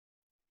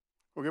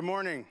Well, good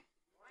morning.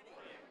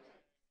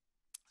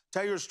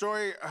 Tell you a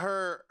story.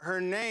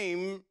 Her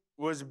name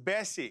was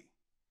Bessie.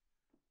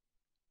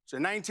 It's a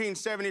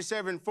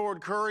 1977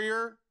 Ford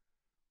Courier,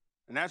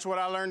 and that's what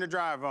I learned to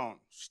drive on.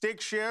 Stick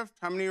shift.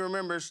 How many of you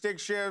remember stick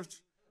shift?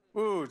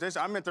 Ooh,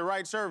 I'm at the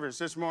right service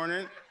this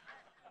morning.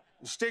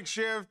 Stick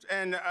shift,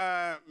 and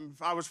I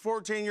was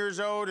 14 years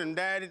old, and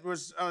Dad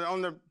was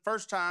on the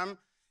first time,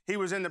 he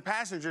was in the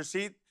passenger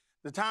seat.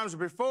 The times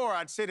before,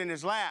 I'd sit in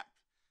his lap,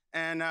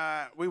 and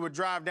we would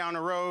drive down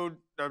the road,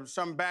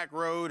 some back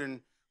road,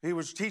 and he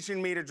was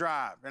teaching me to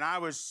drive. And I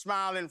was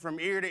smiling from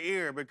ear to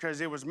ear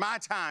because it was my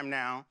time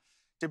now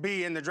to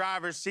be in the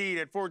driver's seat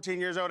at 14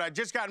 years old. I'd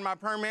just gotten my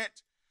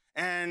permit,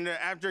 and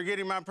after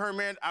getting my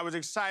permit, I was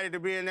excited to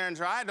be in there, and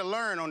so I had to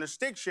learn on the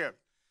stick shift.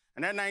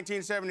 And that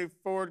 1970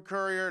 Ford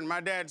Courier, and my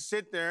dad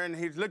sit there, and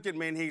he looked at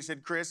me, and he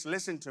said, "Chris,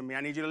 listen to me.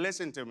 I need you to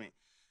listen to me."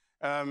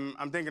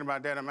 I'm thinking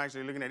about that. I'm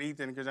actually looking at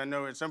Ethan because I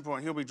know at some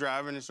point he'll be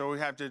driving, and so we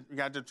got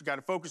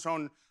to focus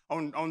on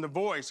the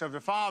voice of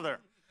the Father.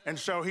 And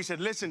so he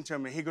said, "Listen to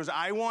me." He goes,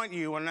 "I want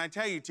you, when I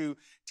tell you to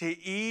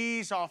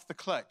ease off the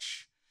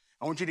clutch.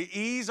 I want you to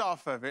ease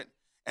off of it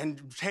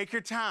and take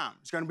your time.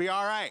 It's going to be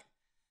all right."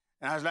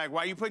 And I was like,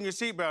 "Why are you putting your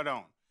seatbelt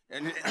on?"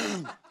 And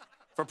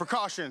for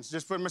precautions,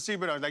 just put my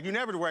seatbelt on. I was like, "You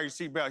never wear your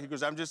seatbelt." He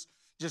goes, "I'm just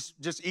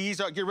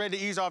ease up, get ready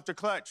to ease off the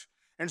clutch."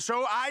 And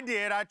so I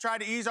did. I tried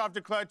to ease off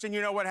the clutch, and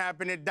you know what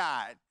happened? It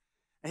died.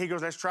 And he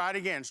goes, "Let's try it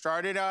again."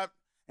 Start it up.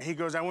 And he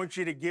goes, "I want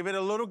you to give it a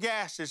little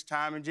gas this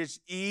time and just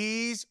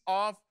ease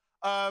off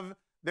of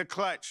the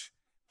clutch.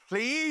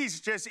 Please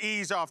just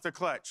ease off the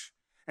clutch."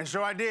 And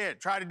so I did.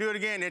 Tried to do it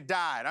again. It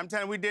died. I'm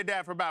telling you, we did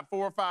that for about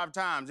 4 or 5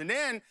 times. And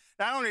then,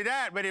 not only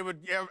that, but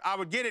I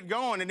would get it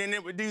going, and then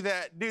it would do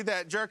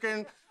that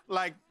jerking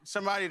like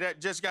somebody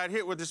that just got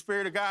hit with the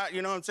Spirit of God.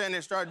 You know what I'm saying?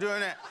 They start doing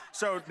that.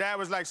 So Dad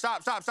was like,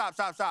 "Stop, stop, stop,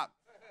 stop, stop."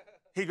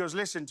 He goes,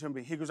 "Listen to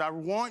me." He goes, "I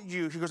want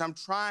you." He goes, "I'm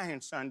trying,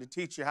 son, to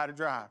teach you how to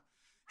drive."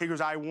 He goes,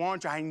 I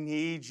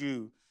need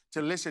you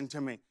to listen to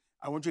me.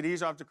 I want you to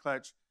ease off the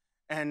clutch."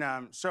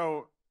 And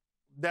so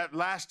that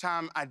last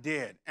time I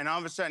did. And all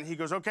of a sudden he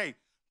goes, "Okay,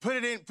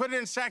 put it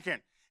in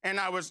second." And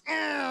I was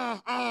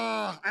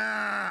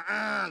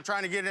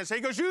trying to get it in. So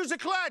he goes, "Use the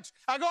clutch."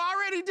 I go, "I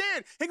already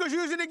did." He goes,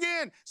 "Use it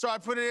again." So I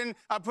put it in,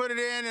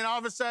 and all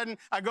of a sudden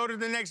I go to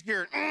the next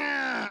gear.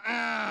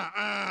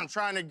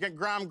 Trying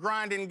to I'm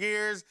grinding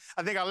gears.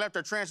 I think I left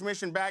a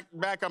transmission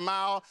back a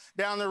mile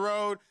down the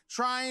road,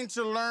 trying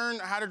to learn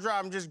how to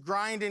drive. I'm just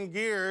grinding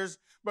gears.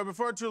 But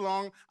before too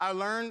long, I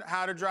learned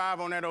how to drive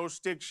on that old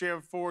stick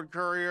shift Ford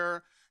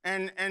Courier.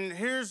 And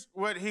here's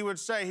what he would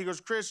say. He goes,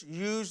 "Chris,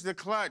 use the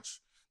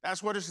clutch.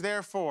 That's what it's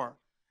there for.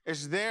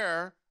 It's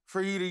there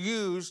for you to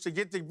use to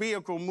get the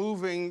vehicle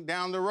moving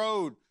down the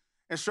road."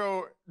 And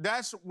so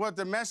that's what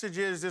the message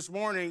is this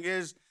morning,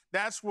 is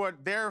that's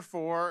what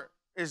therefore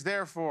is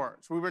there for.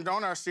 So we've been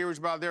on our series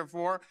about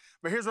therefore,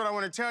 but here's what I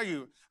want to tell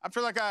you. I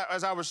feel like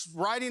as I was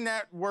writing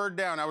that word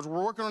down, I was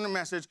working on the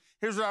message.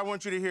 Here's what I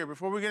want you to hear.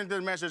 Before we get into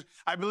the message,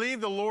 I believe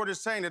the Lord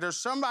is saying that there's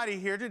somebody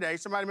here today,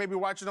 somebody may be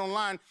watching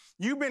online,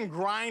 you've been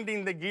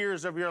grinding the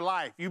gears of your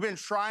life. You've been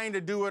trying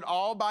to do it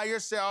all by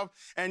yourself,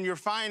 and your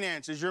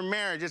finances, your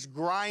marriage, it's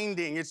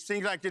grinding. It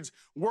seems like it's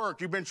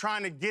work. You've been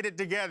trying to get it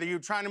together. You're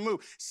trying to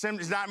move.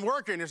 It's not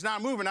working. It's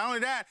not moving. Not only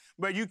that,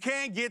 but you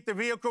can't get the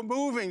vehicle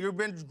moving. You've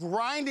been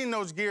grinding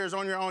those gears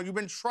on your own. You've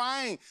been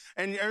trying,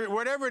 and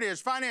whatever it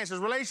is, finances,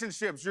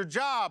 relationships, your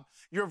job,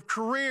 your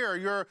career,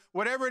 your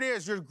whatever it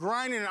is, you're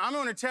grinding. I'm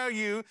going to tell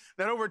you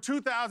that over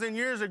 2,000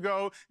 years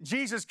ago,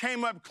 Jesus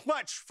came up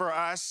clutch for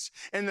us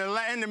in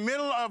the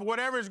middle of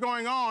whatever is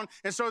going on.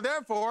 And so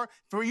therefore,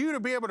 for you to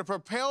be able to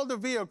propel the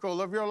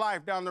vehicle of your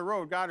life down the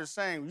road, God is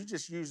saying, you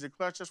just use the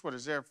clutch. That's what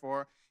it's there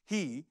for.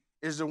 He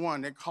is the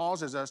one that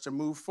causes us to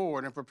move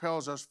forward and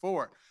propels us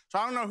forward. So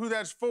I don't know who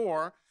that's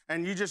for,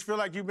 and you just feel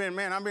like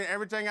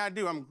everything I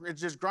do,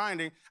 it's just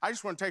grinding. I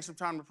just want to take some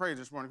time to pray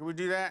this morning. Can we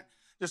do that?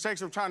 Just take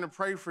some time to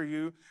pray for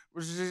you.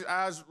 Just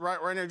eyes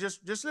right now.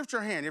 Just lift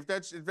your hand. If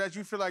that's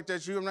you feel like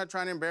that's you, I'm not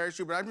trying to embarrass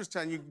you, but I'm just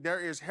telling you there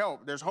is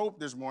help. There's hope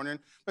this morning.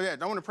 But yeah,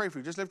 I want to pray for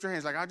you. Just lift your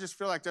hands. Like, I just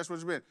feel like that's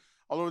what's been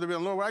all over the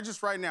building. Lord, I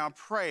just right now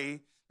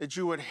pray that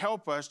you would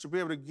help us to be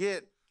able to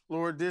get,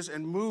 Lord, this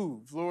and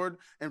move, Lord.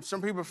 And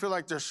some people feel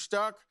like they're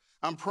stuck.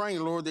 I'm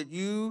praying, Lord, that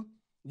you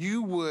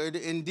would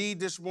indeed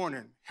this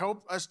morning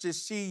help us to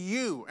see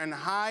you and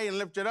high and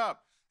lift it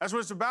up. That's what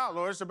it's about,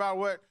 Lord. It's about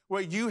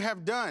what you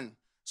have done.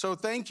 So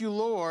thank you,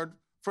 Lord,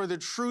 for the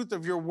truth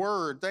of your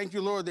word. Thank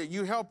you, Lord, that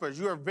you help us.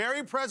 You are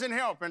very present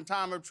help in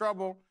time of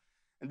trouble.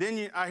 And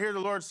then I hear the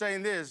Lord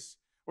saying this,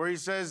 where he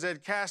says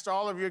that cast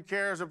all of your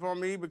cares upon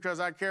me because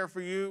I care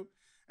for you.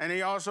 And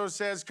he also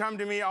says, come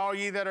to me, all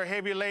ye that are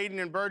heavy laden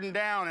and burdened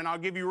down, and I'll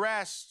give you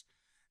rest.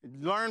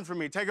 Learn from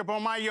me. Take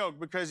upon my yoke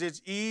because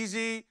it's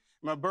easy.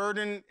 My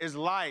burden is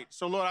light.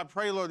 So, Lord, I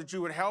pray, Lord, that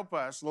you would help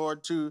us,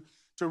 Lord, to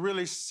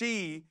really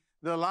see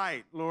the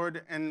light,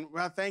 Lord. And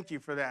I thank you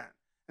for that.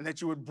 And that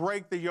you would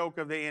break the yoke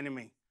of the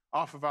enemy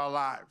off of our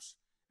lives.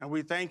 And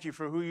we thank you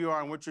for who you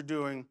are and what you're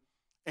doing.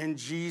 In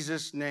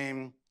Jesus'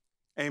 name,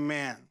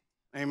 amen.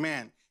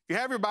 Amen. If you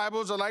have your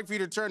Bibles, I'd like for you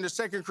to turn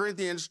to 2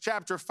 Corinthians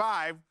chapter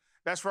 5.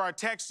 That's where our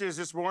text is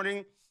this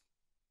morning.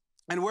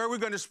 And where we're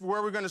going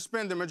to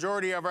spend the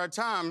majority of our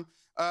time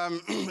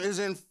is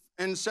in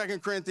 2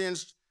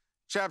 Corinthians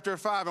chapter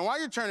 5. And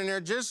while you're turning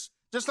there, just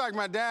like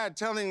my dad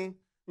telling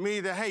me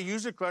that, hey,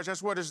 use a clutch,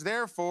 that's what it's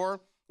there for.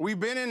 We've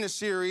been in the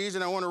series,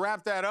 and I want to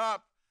wrap that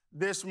up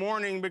this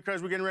morning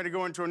because we're getting ready to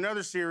go into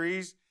another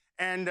series,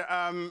 and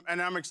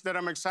I'm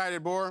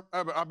excited more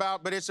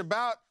about. But it's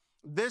about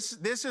this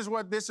is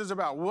what this is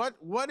about.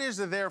 What is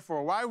it there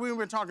for? Why have we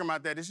been talking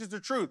about that? This is the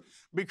truth.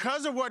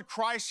 Because of what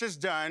Christ has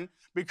done,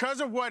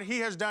 because of what he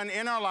has done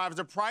in our lives,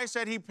 the price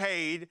that he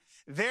paid,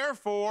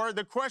 therefore,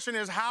 the question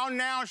is, how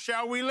now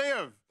shall we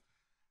live?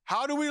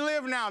 How do we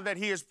live now that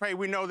he has paid?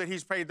 We know that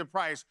he's paid the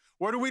price.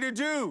 What are we to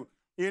do?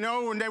 You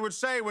know, when they would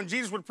say, when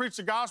Jesus would preach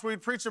the gospel,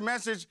 he'd preach a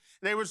message,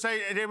 they would say,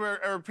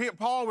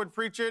 Paul would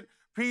preach it,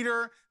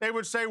 Peter, they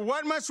would say,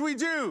 what must we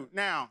do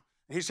now?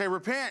 He'd say,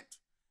 repent.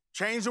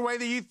 Change the way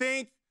that you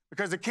think,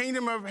 because the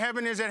kingdom of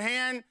heaven is at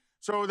hand.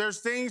 So there's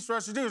things for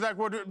us to do. It's like,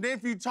 well,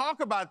 if you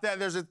talk about that,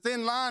 there's a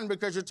thin line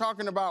because you're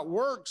talking about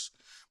works.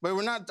 But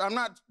I'm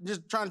not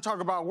just trying to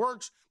talk about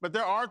works, but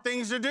there are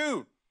things to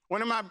do.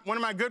 One of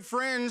my good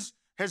friends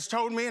has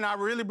told me, and I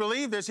really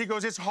believe this, he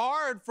goes, it's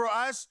hard for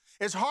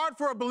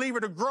a believer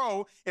to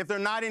grow if they're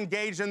not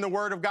engaged in the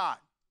Word of God.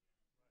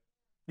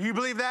 Do you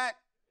believe that?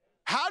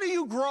 How do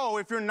you grow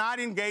if you're not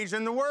engaged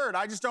in the Word?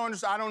 I just don't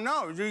understand. I don't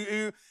know.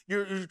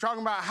 You're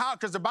talking about how,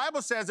 because the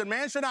Bible says that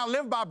man should not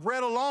live by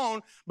bread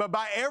alone, but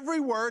by every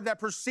word that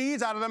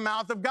proceeds out of the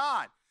mouth of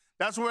God.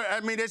 That's what, I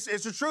mean, it's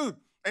the truth.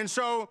 And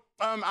so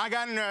I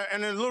got in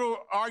a little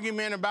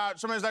argument about,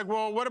 somebody's like,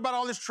 well, what about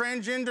all this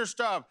transgender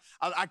stuff?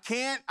 I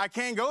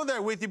can't go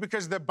there with you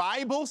because the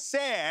Bible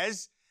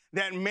says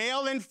that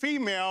male and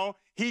female,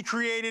 he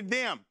created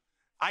them.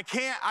 I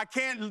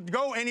can't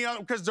go any other,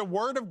 because the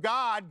Word of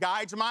God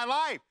guides my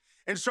life.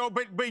 And so,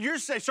 but are you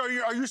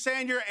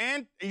saying you're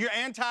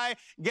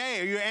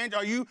anti-gay?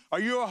 Are you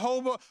a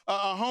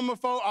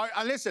homophobe?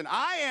 Listen,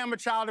 I am a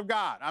child of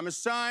God. I'm a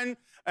son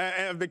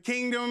of the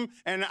kingdom,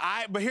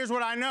 but here's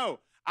what I know.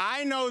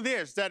 I know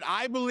this, that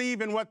I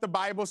believe in what the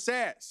Bible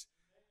says.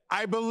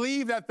 I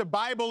believe that the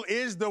Bible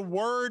is the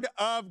Word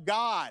of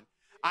God.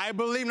 I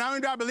believe, not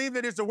only do I believe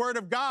that it's the Word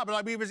of God, but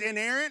I believe it's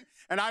inerrant,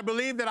 and I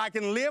believe that I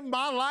can live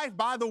my life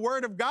by the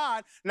Word of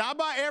God, not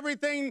by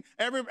everything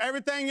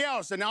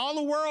else. And all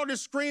the world is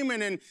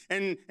screaming,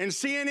 and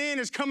CNN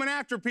is coming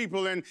after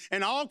people, and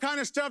all kind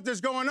of stuff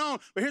that's going on.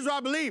 But here's what I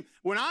believe.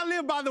 When I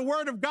live by the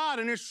Word of God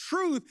and its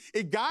truth,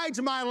 it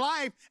guides my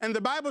life. And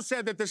the Bible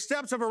said that the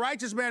steps of a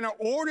righteous man are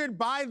ordered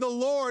by the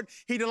Lord.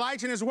 He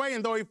delights in his way,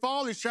 and though he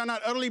fall, he shall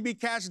not utterly be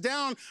cast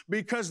down,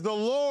 because the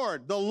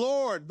Lord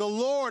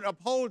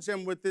upholds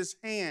him with his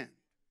hand.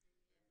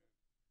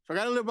 So I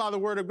got to live by the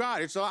Word of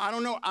God. I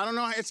don't know.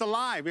 It's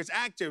alive. It's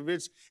active.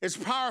 It's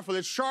powerful.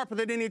 It's sharper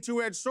than any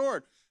two-edged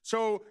sword.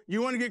 So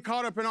you want to get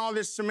caught up in all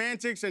this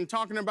semantics and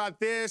talking about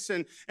this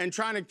and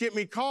trying to get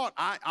me caught.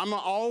 I'm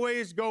going to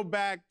always go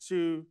back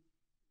to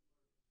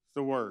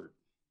the Word.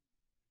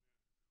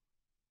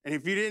 And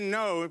if you didn't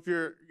know, if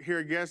you're here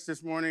a guest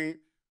this morning,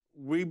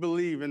 we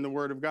believe in the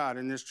Word of God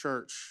in this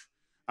church.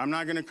 I'm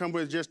not going to come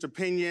with just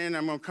opinion.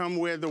 I'm going to come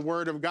with the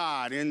Word of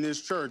God in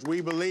this church. We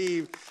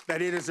believe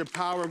that it is the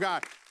power of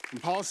God.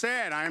 And Paul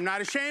said, I am not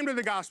ashamed of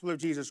the gospel of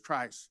Jesus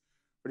Christ,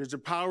 but it's the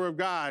power of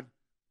God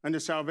unto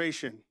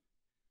salvation.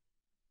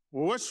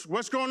 Well,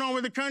 what's going on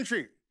with the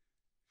country?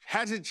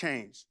 Hasn't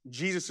changed.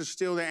 Jesus is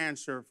still the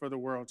answer for the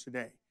world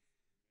today.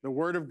 The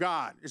Word of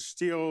God is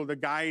still the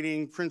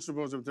guiding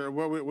principles of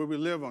where we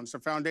live on. It's the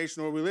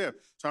foundation of where we live.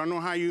 So I don't know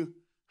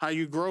how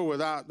you grow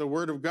without the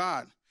Word of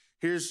God.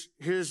 Here's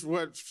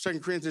what 2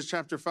 Corinthians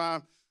chapter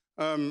 5,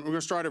 we're going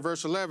to start at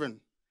verse 11.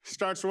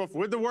 Starts off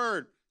with the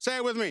Word. Say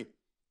it with me.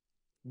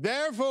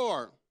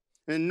 Therefore,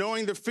 in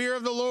knowing the fear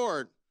of the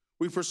Lord,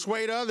 we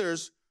persuade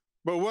others,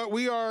 but what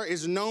we are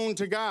is known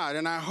to God,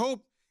 and I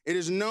hope it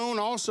is known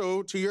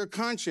also to your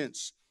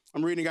conscience.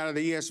 I'm reading out of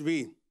the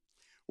ESV.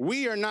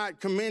 We are not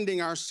commending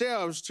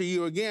ourselves to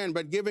you again,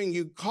 but giving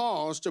you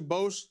cause to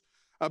boast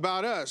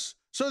about us,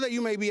 so that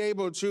you may be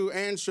able to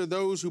answer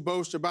those who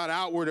boast about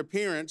outward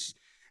appearance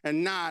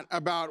and not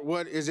about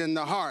what is in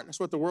the heart. That's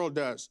what the world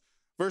does.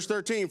 Verse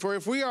 13, for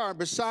if we are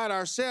beside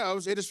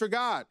ourselves, it is for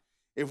God.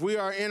 If we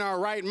are in our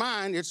right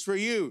mind, it's for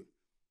you.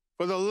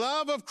 For the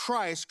love of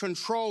Christ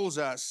controls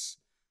us,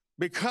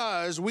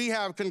 because we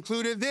have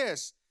concluded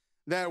this,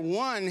 that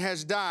one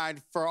has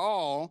died for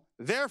all,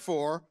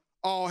 therefore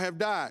all have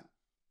died.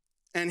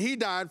 And he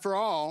died for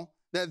all,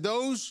 that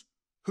those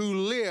who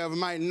live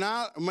may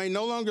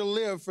no longer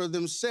live for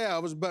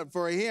themselves, but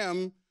for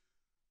him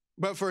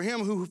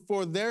who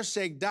for their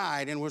sake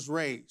died and was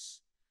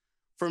raised.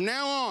 From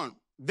now on,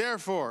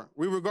 therefore,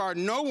 we regard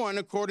no one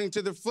according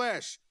to the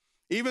flesh.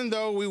 Even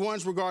though we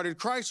once regarded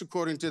Christ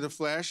according to the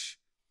flesh,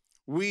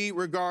 we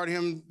regard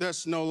him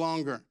thus no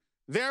longer.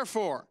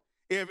 Therefore,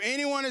 if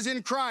anyone is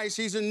in Christ,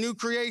 he's a new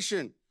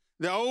creation.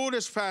 The old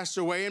has passed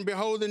away, and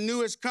behold, the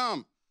new has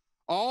come.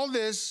 All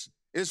this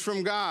is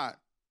from God,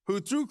 who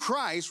through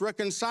Christ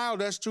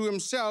reconciled us to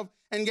himself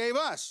and gave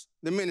us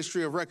the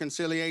ministry of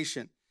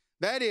reconciliation.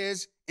 That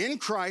is, in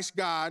Christ,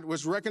 God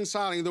was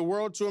reconciling the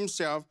world to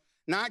himself,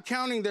 not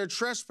counting their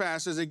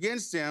trespasses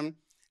against them,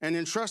 and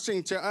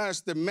entrusting to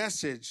us the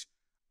message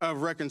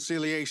of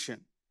reconciliation.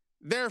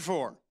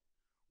 Therefore,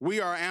 we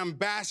are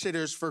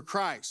ambassadors for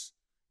Christ,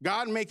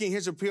 God making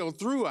his appeal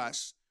through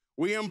us.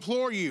 We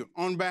implore you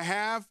on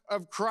behalf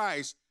of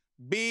Christ,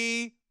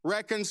 be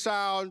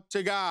reconciled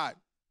to God.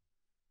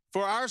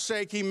 For our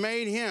sake, he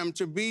made him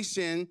to be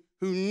sin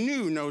who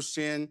knew no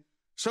sin,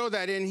 so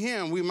that in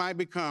him we might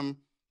become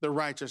the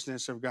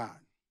righteousness of God.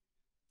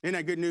 Isn't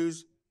that good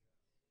news?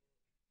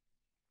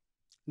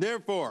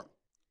 Therefore,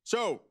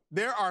 so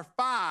there are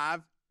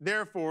 5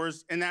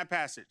 therefores in that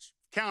passage.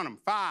 Count them,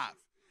 5.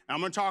 I'm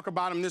going to talk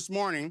about them this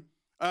morning.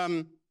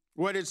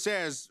 What it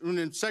says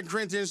in 2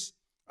 Corinthians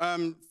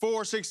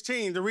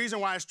 4:16, the reason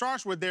why it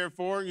starts with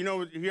therefore, you know,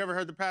 have you ever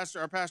heard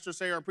our pastor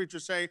say, or a preacher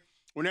say,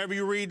 whenever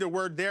you read the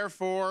word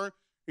therefore,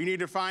 you need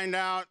to find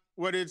out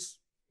what it's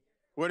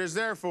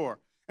there for.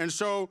 And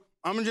so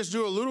I'm going to just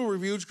do a little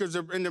review because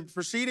in the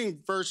preceding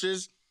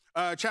verses,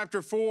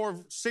 chapter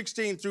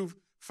 4:16 through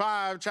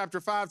 5,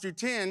 chapter 5 through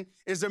 10,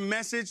 is a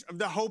message of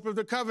the hope of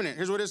the covenant.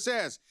 Here's what it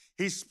says.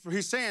 He's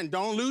saying,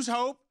 don't lose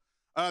hope.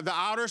 The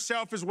outer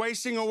self is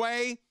wasting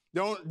away.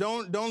 Don't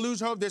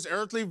lose hope. This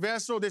earthly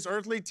vessel, this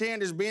earthly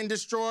tent is being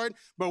destroyed,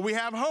 but we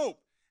have hope.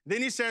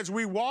 Then he says,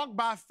 we walk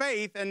by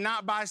faith and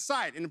not by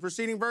sight. In the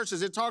preceding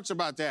verses, it talks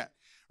about that,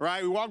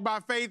 right? We walk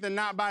by faith and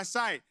not by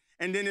sight.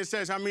 And then it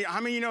says, how many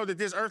of you know that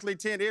this earthly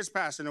tent is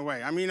passing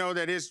away? How many of you know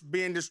that it's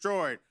being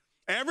destroyed?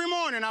 Every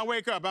morning I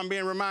wake up, I'm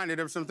being reminded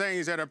of some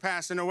things that are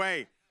passing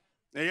away.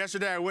 And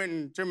yesterday I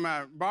went to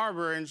my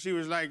barber and she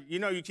was like, you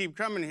know, you keep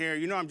coming here.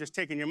 You know I'm just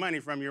taking your money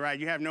from you, right?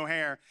 You have no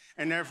hair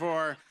and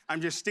therefore I'm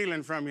just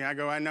stealing from you. I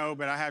go, I know,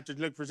 but I have to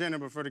look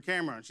presentable for the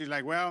camera. And she's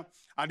like, well,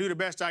 I'll do the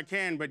best I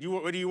can, but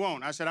what do you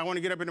want? I said, I want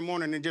to get up in the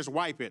morning and just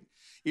wipe it.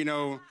 You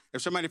know,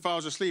 if somebody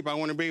falls asleep, I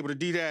want to be able to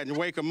do that and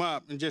wake them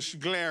up and just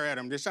glare at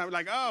them. They sound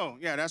like, oh,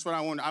 yeah, that's what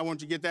I want. I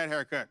want you to get that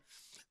haircut.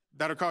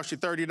 That'll cost you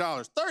 $30.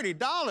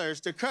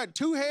 $30 to cut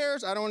 2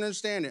 hairs? I don't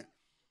understand it.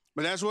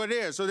 But that's what it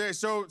is.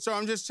 So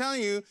I'm just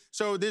telling you,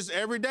 so this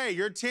every day,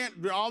 your tent,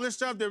 all this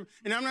stuff,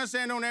 and I'm not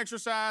saying don't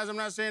exercise, I'm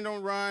not saying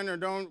don't run or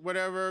don't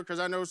whatever, because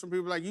I know some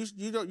people like,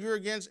 you're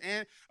against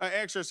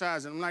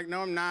exercising. I'm like,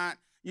 no, I'm not.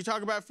 You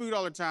talk about food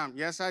all the time.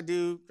 Yes, I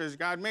do, because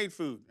God made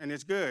food, and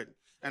it's good,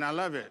 and I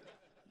love it.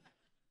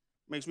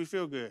 Makes me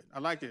feel good. I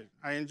like it.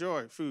 I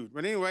enjoy food.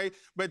 But anyway,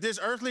 but this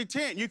earthly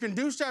tent, you can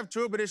do stuff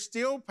to it, but it's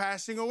still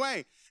passing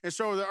away. And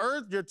so the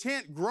earth, your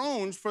tent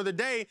groans for the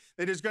day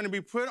that is going to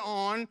be put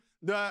on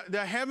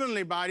the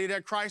heavenly body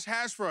that Christ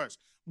has for us.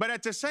 But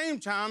at the same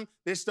time,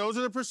 those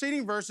are the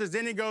preceding verses.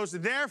 Then it goes,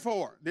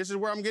 therefore, this is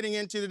where I'm getting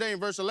into today in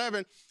verse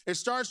 11. It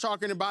starts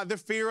talking about the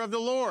fear of the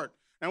Lord.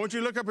 And I want you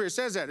to look up here. It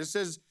says that. It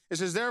says,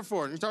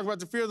 therefore. And you talk about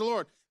the fear of the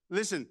Lord.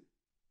 Listen,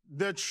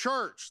 the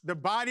church, the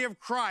body of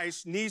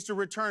Christ needs to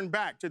return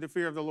back to the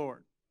fear of the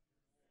Lord.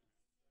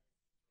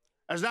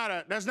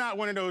 That's not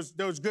one of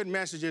those good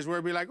messages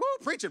where we like, oh,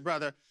 preach it,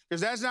 brother,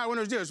 because that's not one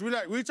of those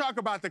deals. We talk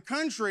about the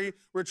country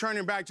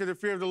returning back to the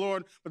fear of the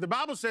Lord, but the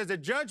Bible says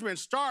that judgment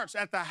starts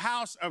at the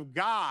house of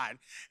God.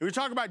 If we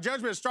talk about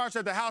judgment starts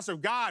at the house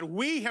of God,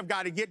 we have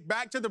got to get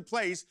back to the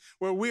place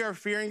where we are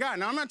fearing God.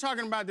 Now, I'm not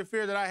talking about the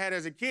fear that I had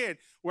as a kid,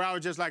 where I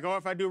was just like, oh,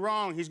 if I do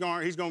wrong, he's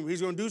going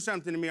to do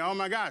something to me. Oh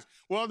my gosh.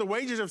 Well, the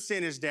wages of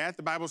sin is death.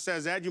 The Bible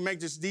says that. You make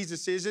these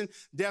decisions,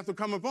 death will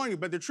come upon you.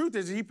 But the truth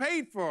is, he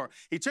paid for it.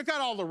 He took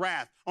out all the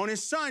wrath on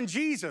his son,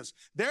 Jesus.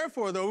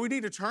 Therefore, though, we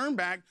need to turn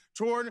back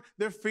toward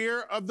the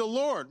fear of the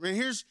Lord. And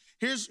here's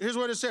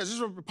what it says. This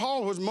is what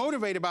Paul was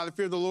motivated by the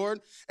fear of the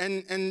Lord.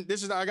 And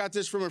I got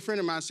this from a friend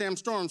of mine, Sam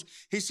Storms.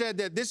 He said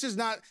that this is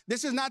not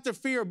the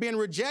fear of being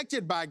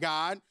rejected by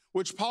God,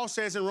 which Paul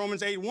says in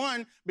Romans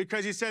 8:1,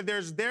 because he said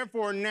there's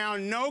therefore now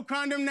no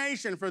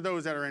condemnation for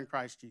those that are in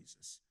Christ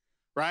Jesus,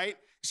 right?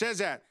 He says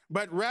that.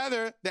 But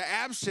rather the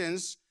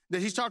absence that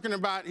he's talking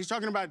about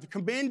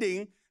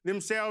commending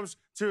themselves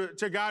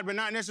to God, but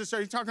not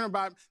necessarily. He's talking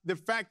about the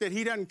fact that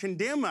he doesn't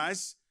condemn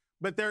us,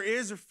 but there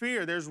is a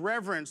fear, there's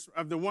reverence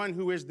of the one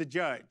who is the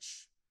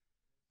judge.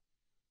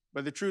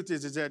 But the truth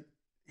is that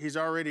he's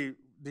already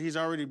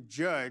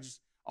judged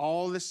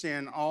all the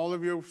sin. All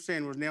of your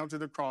sin was nailed to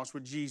the cross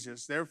with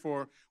Jesus.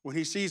 Therefore, when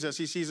he sees us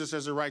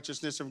as the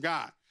righteousness of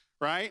God,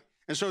 right?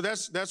 And so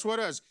that's what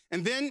it is.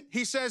 And then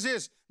he says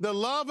this, the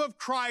love of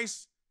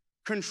Christ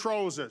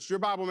controls us. Your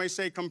Bible may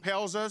say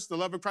compels us. The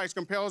love of Christ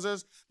compels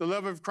us. The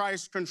love of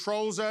Christ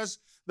controls us.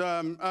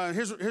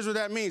 Here's what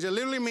that means. It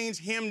literally means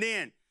hemmed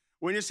in.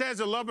 When it says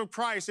the love of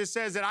Christ, it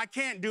says that I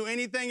can't do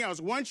anything else.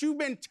 Once you've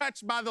been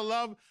touched by the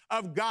love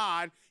of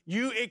God,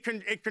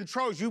 it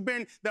controls. You've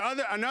been,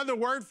 another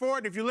word for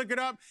it, if you look it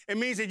up, it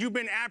means that you've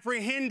been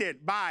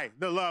apprehended by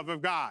the love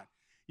of God.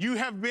 You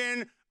have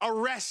been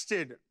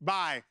arrested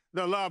by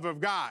the love of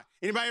God.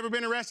 Anybody ever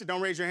been arrested?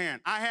 Don't raise your hand.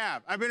 I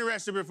have. I've been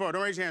arrested before.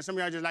 Don't raise your hand. Some of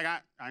y'all are just like, I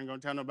ain't going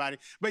to tell nobody.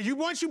 But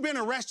once you've been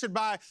arrested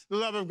by the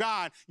love of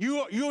God,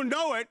 you'll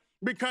know it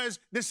Because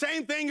the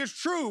same thing is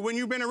true when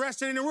you've been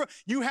arrested in the world.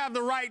 You have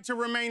the right to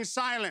remain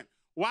silent.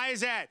 Why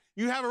is that?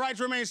 You have a right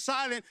to remain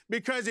silent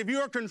because if you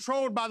are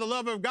controlled by the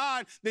love of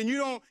God, then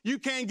you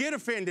can't get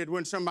offended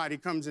when somebody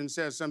comes and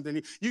says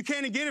something. You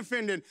can't get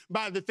offended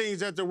by the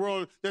things that the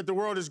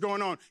world is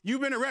going on.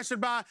 You've been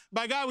arrested by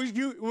God.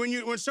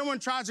 When someone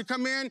tries to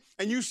come in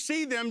and you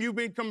see them, you've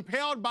been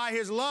compelled by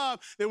his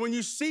love, that when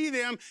you see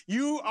them,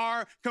 you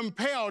are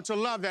compelled to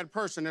love that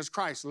person as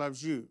Christ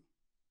loves you.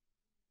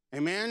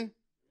 Amen?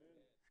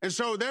 And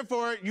so,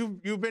 therefore,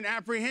 you've been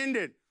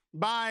apprehended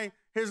by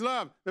his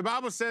love. The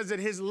Bible says that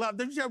his love,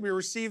 did you know we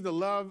received the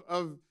love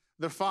of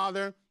the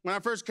Father? When I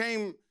first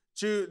came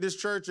to this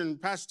church,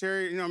 and Pastor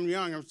Terry, I'm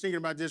young, I'm thinking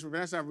about this, but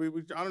that's not,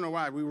 I don't know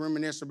why, we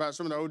reminisce about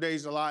some of the old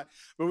days a lot,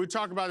 but we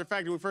talk about the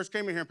fact that when we first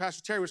came in here, and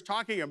Pastor Terry was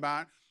talking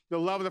about the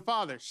love of the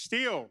Father,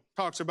 still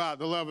talks about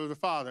the love of the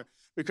Father,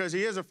 because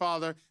he is a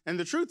Father, and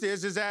the truth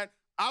is that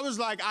I was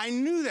like, I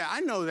know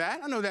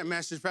that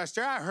message,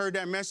 Pastor Terry, I heard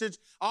that message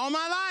all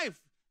my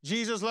life.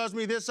 Jesus loves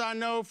me, this I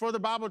know, for the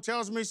Bible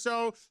tells me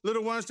so.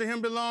 Little ones to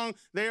him belong.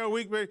 They are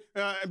weak,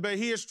 but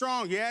he is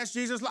strong. Yes,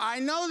 Jesus, I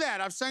know that.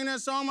 I've sang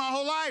that song my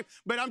whole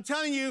life. But I'm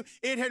telling you,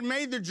 it had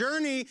made the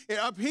journey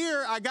up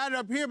here. I got it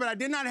up here, but I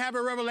did not have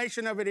a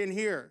revelation of it in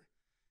here.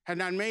 Had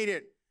not made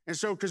it. And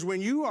so, because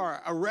when you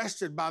are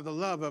arrested by the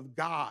love of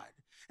God,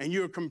 and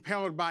you're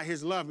compelled by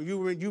his love,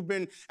 you've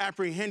been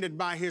apprehended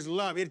by his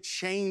love, it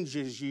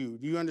changes you.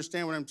 Do you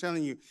understand what I'm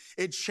telling you?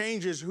 It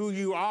changes who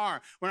you are.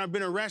 When I've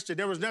been arrested,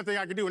 there was nothing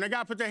I could do. When that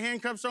guy put the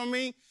handcuffs on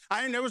me,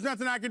 there was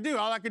nothing I could do.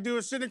 All I could do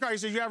was sit in the car. He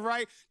says, you have a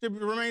right to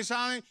remain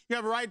silent. You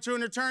have a right to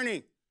an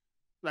attorney.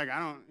 Like, I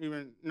don't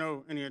even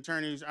know any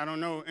attorneys. I don't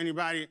know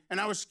anybody.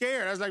 And I was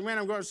scared. I was like, man,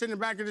 I'm going to sit in the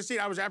back of the seat.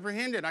 I was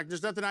apprehended.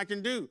 There's nothing I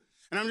can do.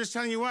 And I'm just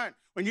telling you what,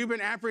 when you've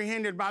been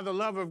apprehended by the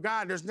love of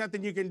God, there's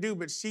nothing you can do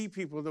but see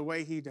people the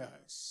way he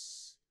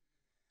does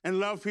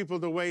and love people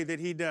the way that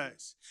he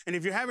does. And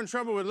if you're having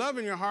trouble with love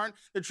in your heart,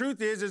 the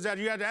truth is that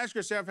you have to ask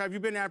yourself, have you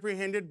been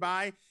apprehended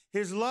by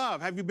his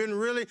love? Have you been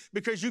really,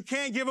 because you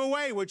can't give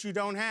away what you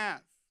don't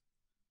have.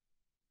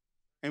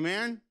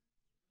 Amen?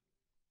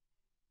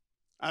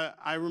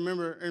 I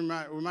remember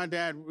with my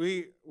dad,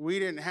 we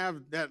didn't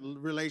have that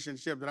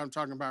relationship that I'm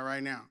talking about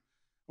right now.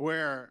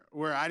 Where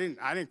I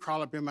didn't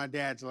crawl up in my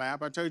dad's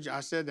lap. I told you, I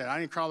said that. I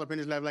didn't crawl up in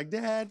his lap like,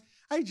 Dad,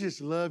 I just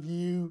love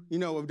you.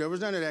 There was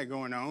none of that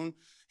going on.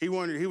 It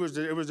was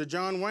the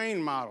John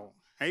Wayne model.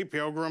 Hey,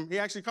 Pilgrim. He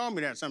actually called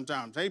me that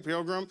sometimes. Hey,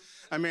 Pilgrim.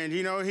 I mean,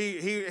 he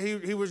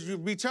was, you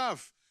be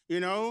tough.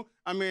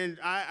 I mean,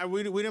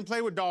 we didn't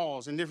play with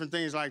dolls and different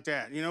things like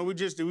that.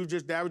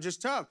 Dad was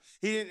just tough.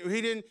 He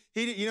didn't,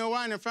 you know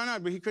why? And I found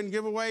out, but he couldn't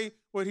give away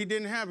what he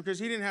didn't have because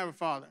he didn't have a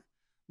father.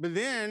 But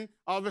then,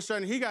 all of a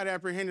sudden, he got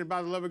apprehended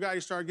by the love of God.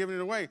 He started giving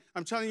it away.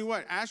 I'm telling you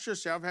what, ask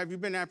yourself, have you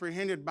been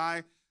apprehended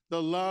by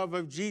the love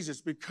of Jesus?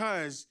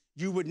 Because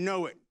you would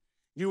know it.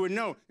 You would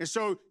know. And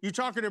so you're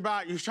talking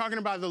about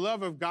the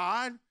love of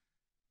God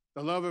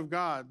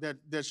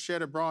that's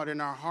shed abroad in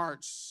our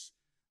hearts,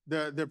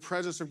 the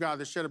presence of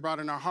God that's shed abroad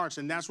in our hearts,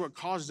 and that's what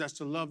causes us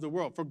to love the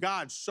world. For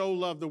God so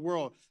loved the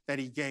world that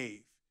he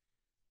gave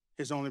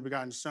his only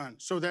begotten Son.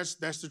 So that's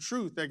the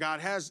truth that God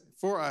has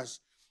for us.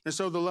 And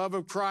so the love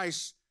of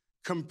Christ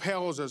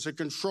compels us, it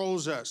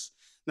controls us.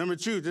 Number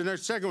two, the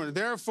second one,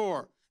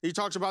 therefore, he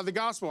talks about the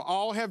gospel.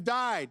 All have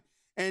died,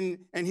 and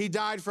he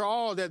died for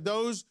all, that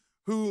those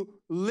who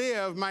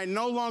live might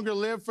no longer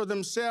live for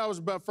themselves,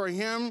 but for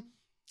him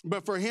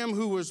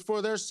who was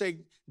for their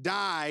sake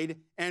died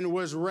and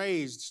was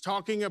raised.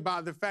 Talking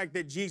about the fact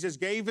that Jesus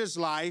gave his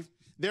life.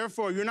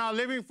 Therefore, you're not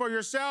living for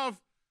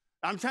yourself.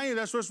 I'm telling you,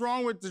 that's what's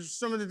wrong with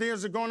some of the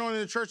things that are going on in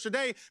the church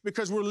today,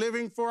 because we're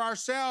living for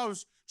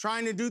ourselves,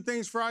 trying to do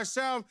things for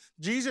ourselves.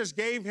 Jesus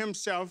gave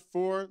himself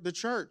for the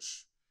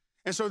church.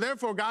 And so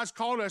therefore, God's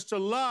called us to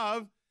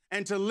love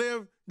and to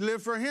live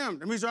for him.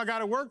 That means I got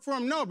to work for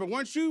him? No, but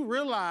once you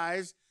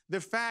realize the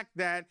fact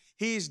that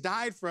he's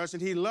died for us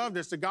and he loved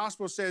us, the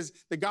gospel says,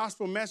 the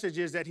gospel message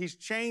is that he's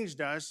changed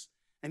us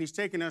and he's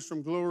taken us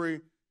from glory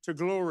to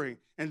glory.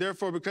 And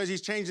therefore, because he's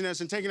changing us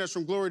and taking us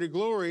from glory to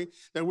glory,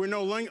 that we're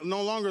no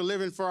longer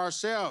living for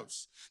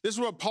ourselves. This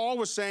is what Paul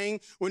was saying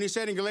when he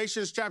said in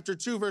Galatians chapter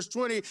 2, verse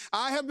 20,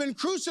 I have been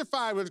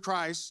crucified with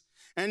Christ,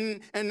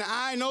 and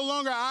I no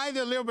longer I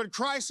that live, but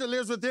Christ that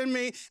lives within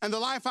me. And the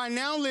life I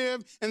now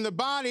live in the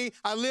body,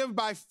 I live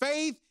by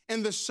faith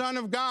in the Son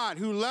of God,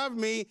 who loved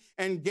me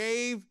and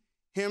gave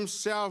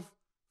himself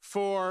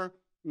for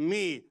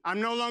me. I'm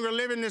no longer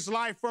living this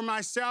life for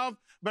myself,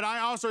 but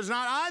it's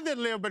not I that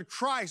live, but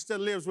Christ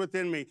that lives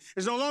within me.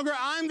 It's no longer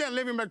I'm that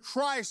living, but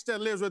Christ that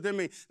lives within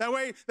me.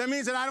 That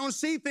means that I don't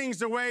see things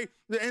the way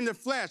in the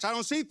flesh. I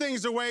don't see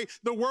things the way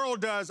the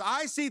world does.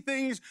 I see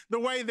things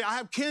the way that I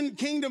have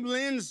kingdom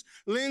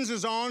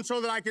lenses on so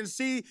that I can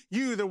see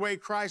you the way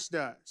Christ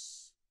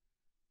does.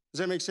 Does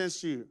that make sense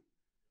to you?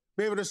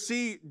 Be able to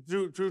see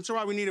that's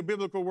why we need a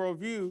biblical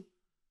worldview,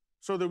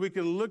 so that we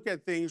can look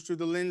at things through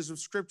the lens of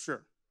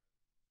Scripture.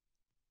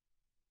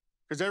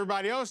 Because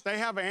everybody else, they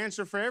have an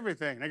answer for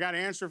everything. They got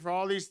an answer for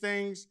all these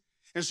things.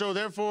 And so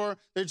therefore,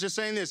 they're just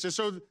saying this. And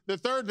so the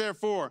third,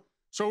 therefore,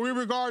 so we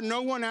regard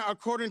no one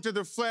according to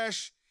the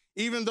flesh,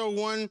 even though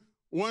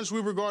once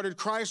we regarded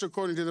Christ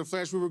according to the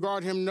flesh, we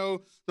regard him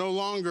no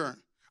longer.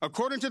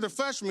 According to the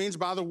flesh means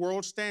by the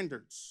world's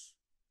standards.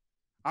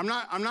 I'm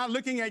not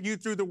looking at you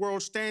through the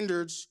world's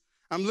standards.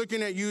 I'm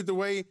looking at you the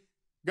way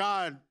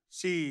God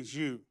sees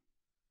you.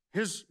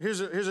 Here's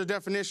a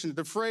definition.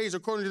 The phrase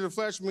according to the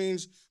flesh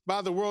means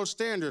by the world's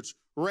standards.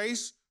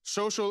 Race,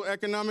 social,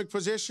 economic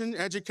position,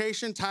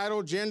 education,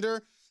 title,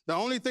 gender. The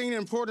only thing the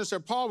importance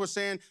that Paul was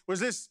saying was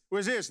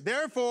this.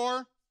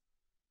 Therefore,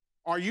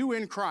 are you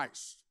in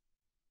Christ?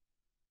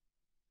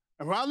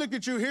 And when I look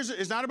at you,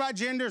 it's not about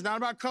gender, it's not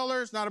about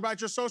color, it's not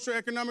about your social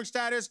economic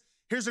status.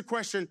 Here's the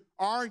question,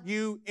 are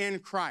you in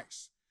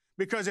Christ?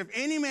 Because if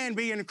any man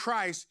be in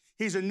Christ,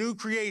 he's a new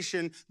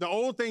creation. The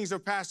old things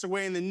have passed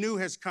away and the new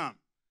has come.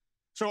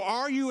 So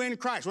are you in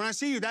Christ? When I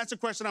see you, that's the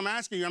question I'm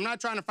asking you. I'm not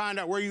trying to find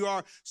out where you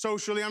are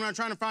socially. I'm not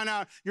trying to find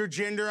out your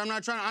gender.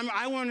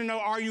 I want to know,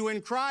 are you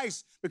in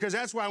Christ? Because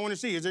that's what I want to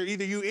see. Is there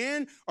either you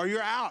in or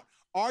you're out?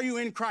 Are you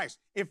in Christ?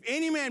 If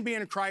any man be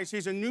in Christ,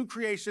 he's a new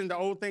creation. The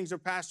old things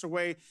have passed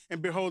away,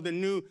 and behold, the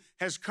new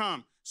has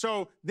come.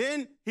 So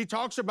then he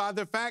talks about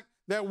the fact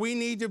that we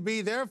need to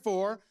be,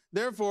 therefore,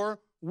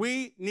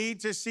 we need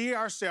to see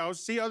ourselves,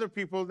 see other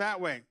people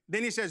that way.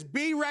 Then he says,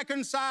 be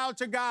reconciled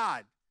to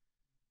God.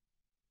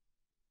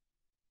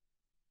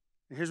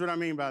 And here's what I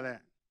mean by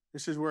that.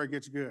 This is where it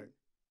gets good.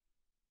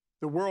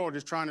 The world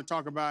is trying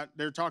to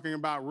they're talking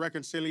about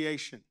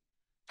reconciliation,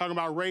 talking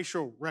about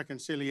racial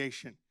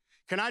reconciliation.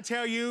 Can I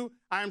tell you,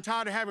 I am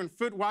tired of having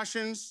foot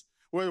washings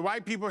where the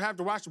white people have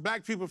to wash the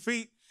black people's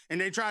feet and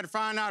they try to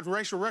find out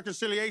racial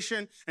reconciliation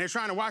and they're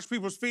trying to wash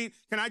people's feet.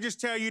 Can I just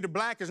tell you the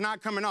black is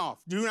not coming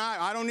off?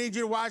 I don't need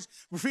you to wash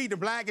my feet. The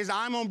black is,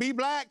 I'm going to be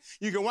black.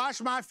 You can wash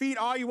my feet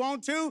all you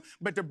want to,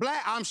 but the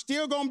black, I'm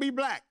still going to be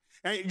black.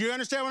 And you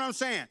understand what I'm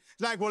saying?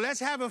 It's like, well, let's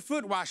have a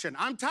foot washing.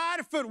 I'm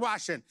tired of foot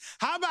washing.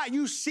 How about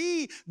you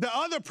see the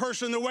other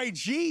person the way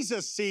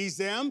Jesus sees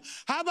them?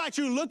 How about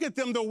you look at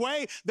them the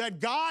way that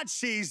God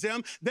sees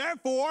them?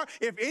 Therefore,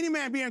 if any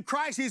man be in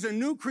Christ, he's a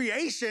new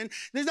creation.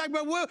 It's like,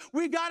 but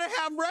we got to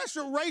have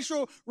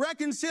racial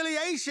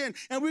reconciliation,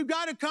 and we've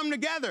got to come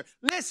together.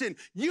 Listen,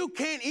 you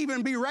can't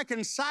even be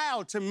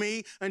reconciled to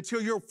me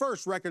until you're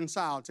first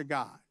reconciled to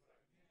God.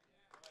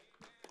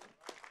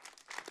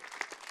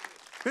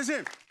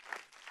 Listen.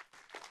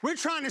 We're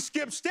trying to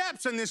skip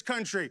steps in this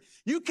country.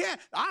 You can't,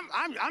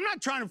 I'm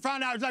not trying to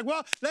find out. It's like,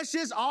 well, let's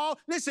just all,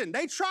 listen,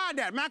 they tried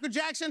that. Michael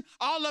Jackson,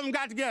 all of them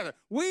got together.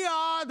 We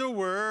are the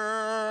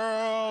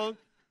world.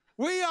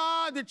 We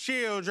are the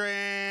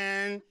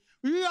children.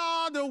 We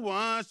are the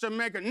ones to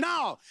make it.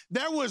 No,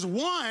 there was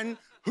one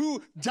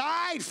who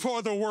died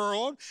for the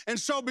world. And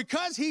so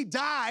because he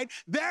died,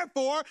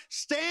 therefore,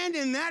 stand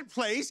in that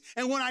place.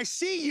 And when I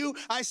see you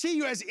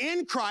as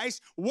in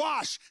Christ,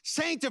 washed,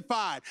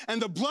 sanctified,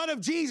 and the blood of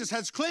Jesus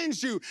has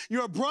cleansed you.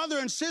 You're a brother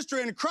and sister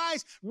in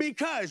Christ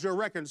because you're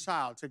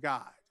reconciled to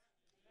God.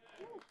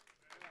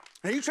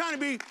 And you're trying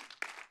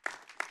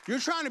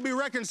to be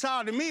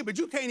reconciled to me, but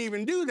you can't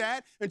even do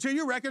that until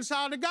you're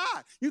reconciled to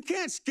God. You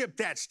can't skip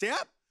that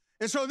step.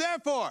 And so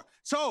therefore,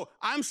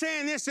 I'm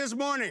saying this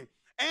morning,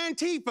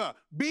 Antifa,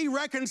 be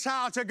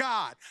reconciled to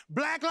God.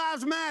 Black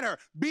Lives Matter,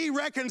 be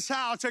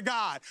reconciled to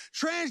God.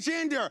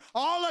 Transgender,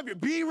 all of you,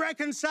 be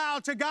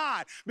reconciled to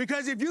God.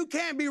 Because if you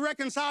can't be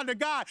reconciled to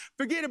God,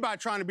 forget about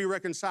trying to be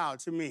reconciled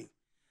to me.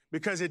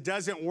 Because it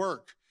doesn't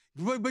work.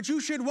 But you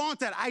should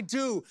want that. I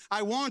do.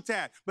 I want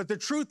that. But the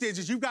truth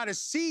is you've got to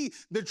see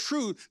the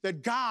truth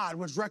that God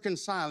was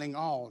reconciling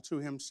all to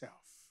himself.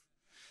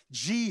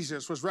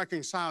 Jesus was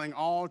reconciling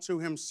all to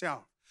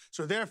himself.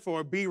 So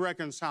therefore, be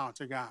reconciled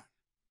to God.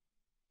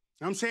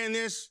 I'm saying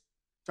this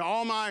to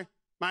all my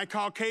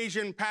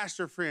Caucasian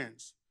pastor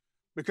friends,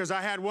 because I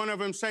had one of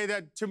them say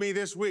that to me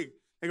this week.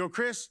 They go,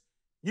 Chris,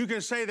 you can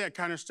say that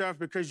kind of stuff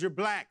because you're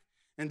black,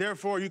 and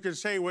therefore you can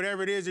say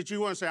whatever it is that you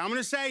want to say. I'm going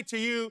to say to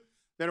you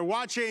that are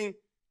watching,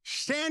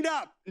 stand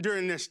up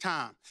during this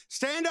time.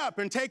 Stand up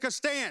and take a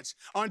stance.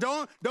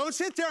 Don't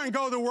sit there and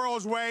go the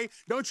world's way.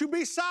 Don't you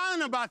be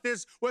silent about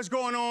this, what's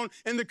going on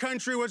in the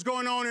country, what's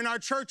going on in our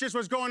churches,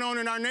 what's going on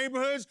in our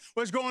neighborhoods,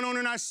 what's going on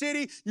in our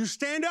city. You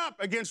stand up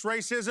against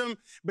racism,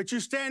 but you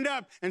stand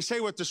up and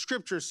say what the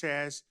scripture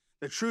says.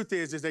 The truth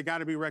is they got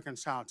to be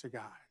reconciled to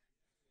God.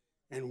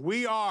 And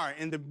we are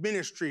in the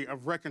ministry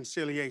of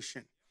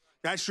reconciliation.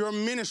 That's your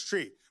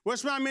ministry.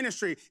 What's my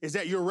ministry? Is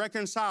that you're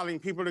reconciling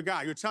people to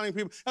God. You're telling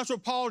people, that's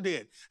what Paul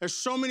did. There's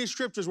so many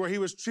scriptures where he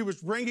was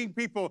bringing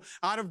people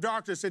out of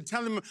darkness and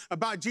telling them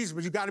about Jesus,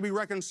 but you got to be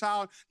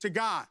reconciled to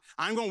God.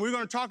 We're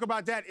going to talk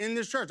about that in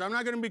this church. I'm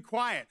not going to be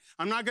quiet.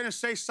 I'm not going to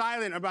stay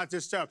silent about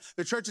this stuff.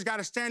 The church has got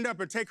to stand up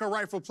and take her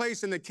rightful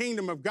place in the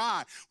kingdom of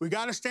God. We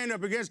got to stand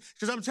up against,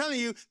 because I'm telling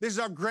you, this is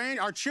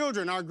our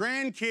children, our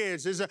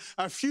grandkids, this is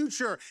a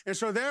future. And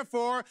so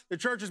therefore, the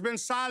church has been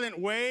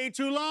silent way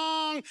too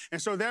long.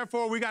 And so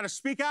therefore, we got to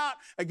speak out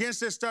against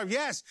this stuff.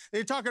 Yes,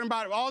 they're talking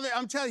about all that.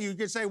 I'm telling you, you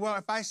could say, well,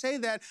 if I say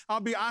that, I'll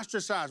be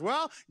ostracized.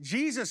 Well,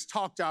 Jesus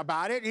talked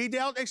about it. He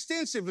dealt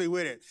extensively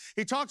with it.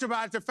 He talked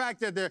about the fact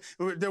that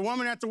the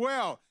woman at the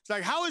well, it's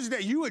like, how is it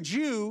that you, a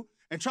Jew,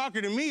 and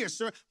talking to me,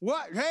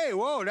 what? Hey,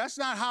 whoa, that's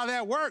not how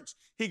that works.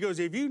 He goes,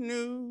 if you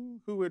knew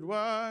who it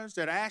was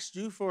that asked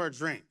you for a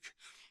drink,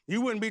 you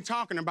wouldn't be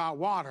talking about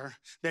water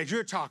that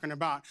you're talking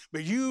about,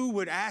 but you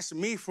would ask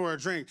me for a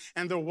drink.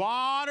 And the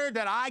water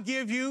that I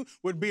give you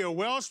would be a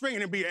wellspring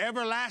and it'd be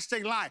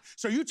everlasting life.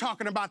 So you're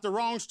talking about the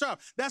wrong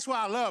stuff. That's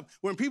why I love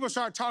when people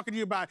start talking to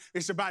you about,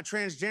 it's about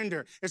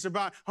transgender, it's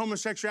about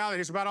homosexuality,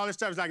 it's about all this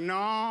stuff. It's like,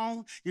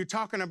 no, you're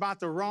talking about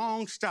the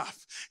wrong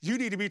stuff. You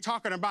need to be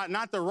talking about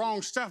not the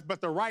wrong stuff, but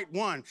the right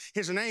one.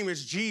 His name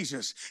is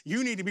Jesus.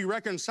 You need to be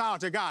reconciled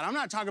to God. I'm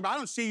not talking about, I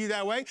don't see you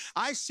that way.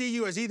 I see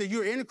you as either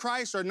you're in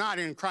Christ or not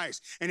in Christ.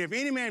 And if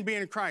any man be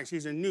in Christ,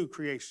 he's a new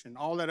creation.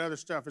 All that other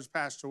stuff has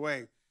passed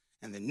away,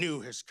 and the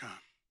new has come.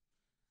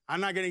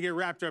 I'm not going to get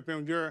wrapped up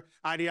in your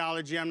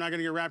ideology. I'm not going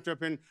to get wrapped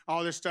up in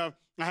all this stuff.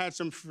 I had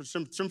some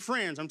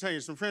friends, I'm telling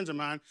you, some friends of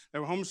mine that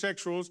were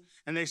homosexuals,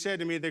 and they said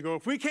to me, they go,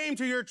 if we came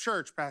to your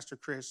church, Pastor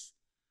Chris,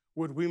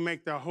 would we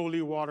make the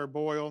holy water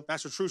boil?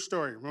 That's a true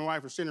story. My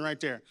wife was sitting right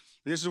there.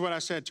 And this is what I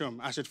said to them.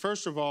 I said,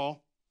 first of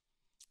all,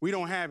 we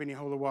don't have any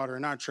holy water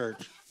in our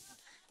church.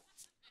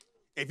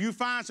 If you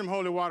find some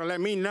holy water, let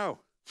me know.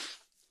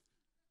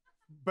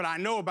 But I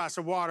know about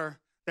some water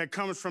that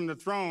comes from the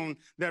throne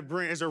that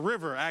is a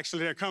river,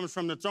 actually, that comes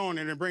from the throne,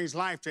 and it brings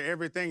life to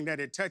everything that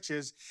it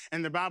touches.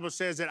 And the Bible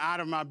says that out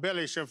of my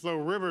belly shall flow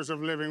rivers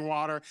of living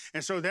water.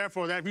 And so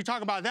therefore, that if you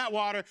talk about that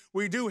water,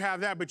 we do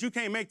have that, but you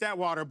can't make that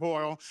water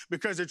boil,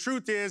 because the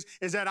truth is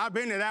that I've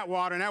been to that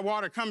water, and that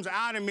water comes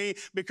out of me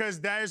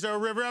because there's a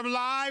river of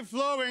life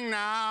flowing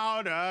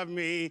out of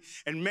me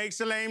and makes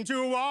the lame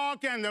to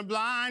walk and the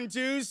blind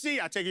to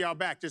see. I take y'all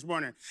back this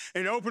morning.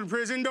 An open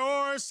prison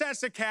door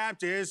sets the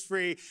captives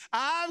free.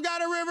 I've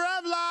got a river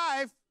of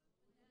life,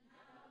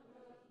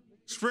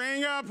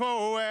 spring up,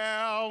 oh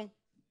well,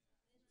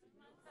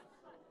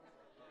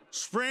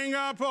 spring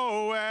up,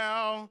 oh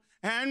well,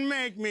 and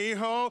make me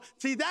whole.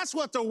 See, that's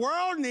what the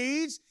world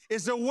needs,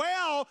 is a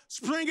well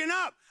springing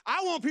up.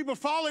 I want people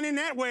falling in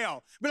that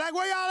well. Be like,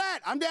 where y'all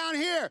at? I'm down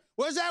here.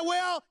 Where's that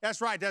well?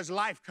 That's right, there's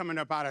life coming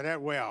up out of that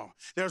well.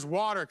 There's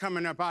water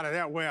coming up out of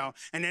that well.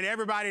 And then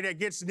everybody that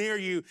gets near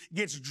you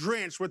gets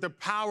drenched with the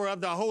power of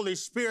the Holy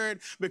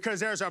Spirit, because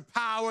there's a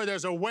power,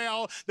 there's a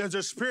well, there's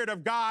a Spirit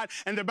of God.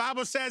 And the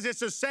Bible says it's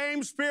the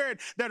same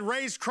Spirit that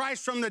raised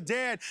Christ from the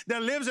dead,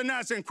 that lives in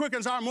us and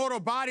quickens our mortal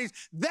bodies.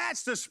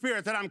 That's the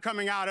Spirit that I'm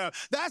coming out of.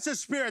 That's the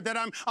Spirit that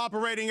I'm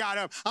operating out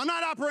of. I'm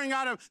not operating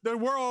out of the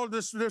world,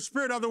 the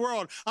spirit of the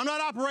world. I'm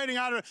not operating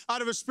out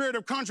of a spirit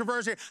of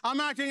controversy. I'm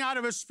acting out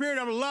of a spirit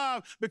of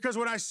love, because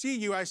when I see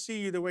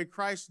you the way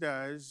Christ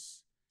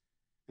does.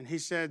 And he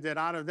said that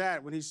out of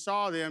that, when he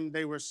saw them,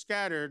 they were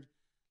scattered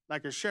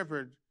like a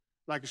shepherd,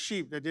 like a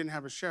sheep that didn't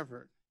have a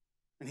shepherd.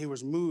 And he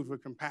was moved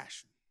with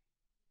compassion.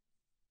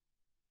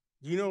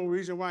 Do you know the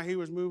reason why he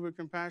was moved with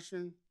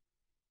compassion?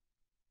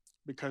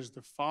 Because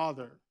the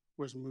Father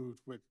was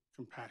moved with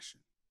compassion.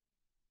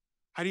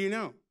 How do you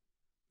know?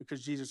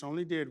 Because Jesus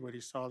only did what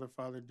he saw the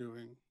Father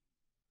doing.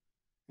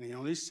 And he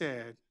only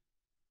said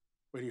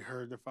what he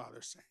heard the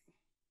Father saying.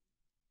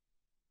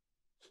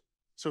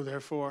 So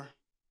therefore,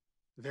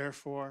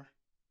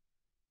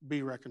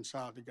 be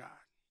reconciled to God.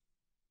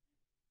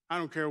 I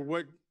don't care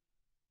what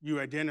you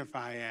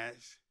identify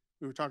as.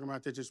 We were talking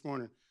about this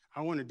morning.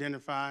 I want to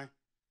identify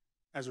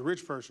as a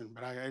rich person,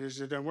 but it just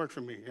doesn't work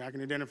for me. I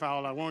can identify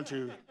all I want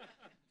to,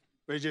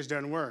 but it just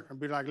doesn't work. I'd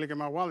be like, look at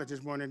my wallet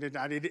this morning. It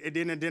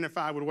didn't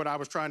identify with what I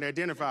was trying to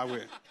identify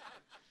with.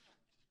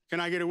 Can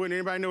I get a witness?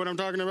 Anybody know what I'm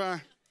talking about?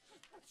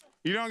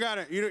 You don't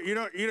gotta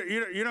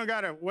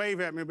wave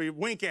at me, but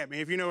wink at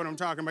me if you know what I'm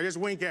talking about. Just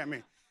wink at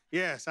me.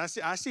 Yes,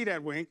 I see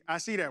that wink. I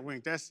see that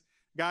wink. That's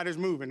God is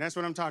moving. That's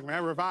what I'm talking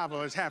about. That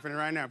revival is happening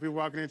right now. People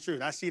walking in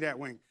truth. I see that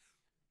wink.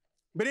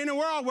 But in a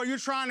world where you're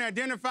trying to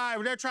identify,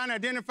 what they're trying to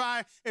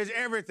identify is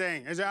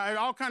everything. Is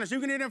all kinds of, so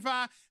you can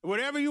identify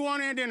whatever you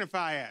want to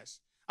identify as.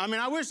 I mean,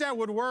 I wish that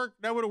would work.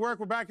 That would have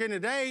worked back in the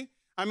day.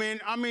 I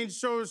mean,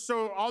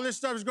 so all this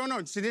stuff is going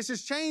on. So this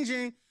is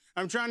changing.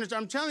 I'm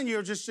telling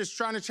you, just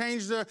trying to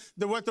change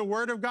what the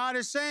Word of God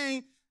is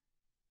saying.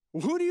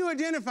 Who do you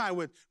identify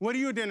with? What do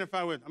you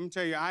identify with? I'm going to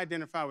tell you, I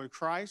identify with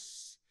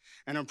Christ,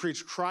 and I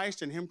preach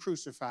Christ and Him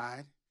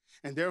crucified.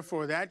 And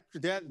therefore,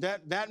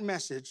 that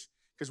message,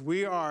 because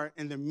we are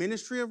in the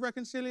ministry of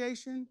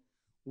reconciliation,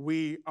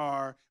 we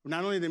are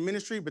not only the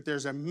ministry, but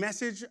there's a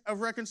message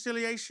of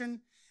reconciliation.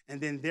 And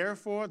then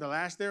therefore, the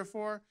last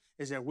therefore,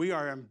 is that we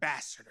are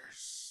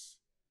ambassadors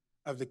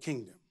of the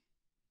kingdom.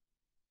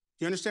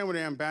 Do you understand what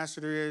an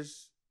ambassador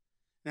is?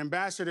 An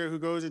ambassador who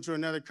goes into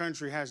another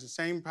country has the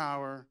same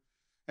power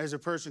as a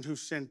person who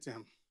sent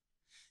them.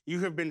 You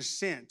have been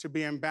sent to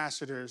be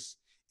ambassadors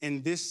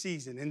in this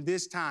season, in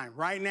this time,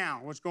 right now,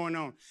 what's going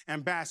on,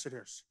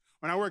 ambassadors.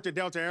 When I worked at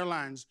Delta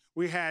Airlines,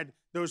 we had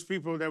those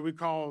people that we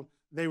call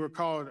they were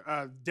called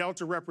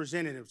Delta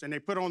representatives, and they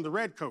put on the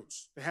red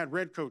coats. They had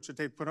red coats that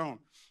they put on.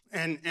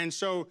 And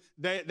so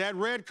that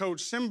red coat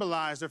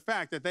symbolized the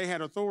fact that they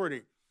had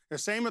authority, the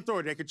same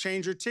authority. They could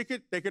change your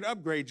ticket. They could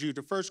upgrade you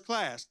to first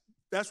class.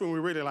 That's when we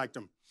really liked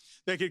them.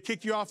 They could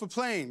kick you off a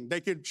plane.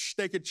 They could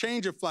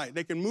change a flight.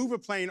 They could move a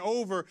plane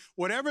over,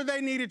 whatever they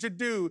needed to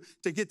do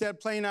to get that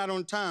plane out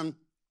on time.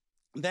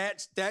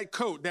 That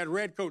coat, that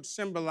red coat,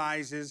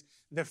 symbolizes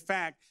the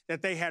fact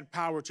that they had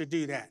power to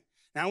do that.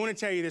 Now, I want to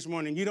tell you this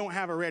morning, you don't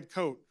have a red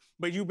coat,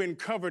 but you've been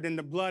covered in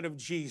the blood of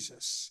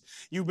Jesus.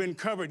 You've been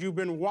covered. You've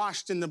been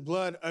washed in the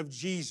blood of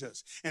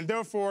Jesus. And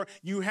therefore,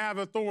 you have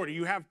authority.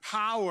 You have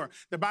power.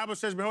 The Bible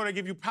says, behold, I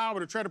give you power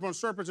to tread upon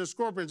serpents and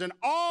scorpions and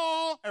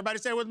all, everybody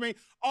say it with me,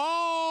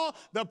 all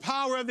the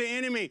power of the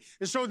enemy.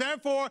 And so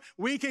therefore,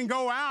 we can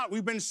go out.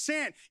 We've been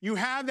sent. You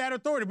have that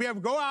authority. We have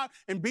to go out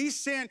and be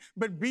sent,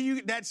 but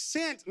be that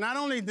sent. Not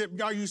only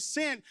are you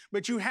sent,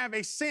 but you have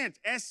a scent,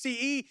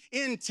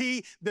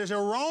 S-C-E-N-T. The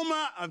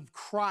aroma of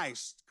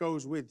Christ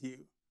goes with you.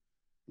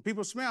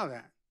 People smell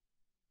that.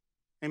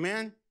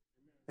 Amen?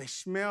 They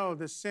smell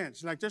the scent.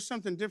 It's like there's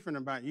something different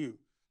about you.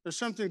 There's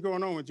something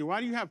going on with you.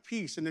 Why do you have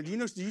peace? And do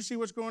you see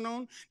what's going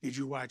on? Did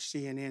you watch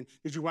CNN?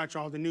 Did you watch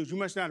all the news? You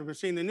must not have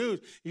seen the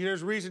news.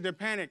 There's reason to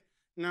panic.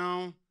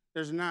 No,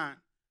 there's not.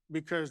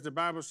 Because the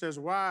Bible says,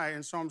 why,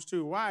 in Psalms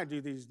 2, why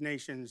do these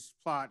nations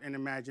plot and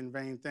imagine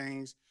vain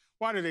things?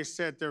 Why do they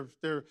set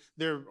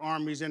their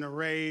armies in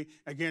array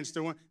against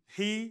the one?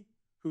 He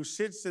who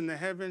sits in the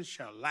heavens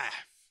shall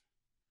laugh,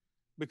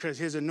 because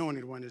his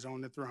anointed one is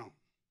on the throne.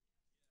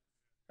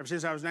 Ever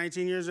since I was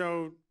 19 years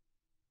old,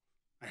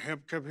 I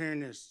kept hearing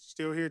this,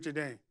 still here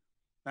today.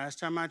 Last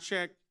time I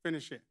checked,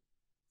 finish it.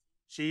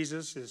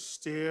 Jesus is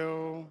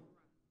still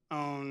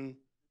on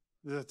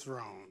the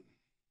throne.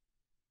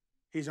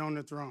 He's on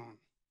the throne.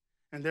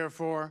 And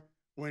therefore,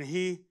 when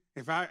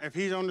if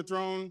he's on the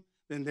throne,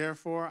 then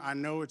therefore I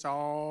know it's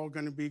all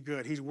going to be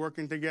good. He's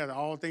working together,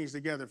 all things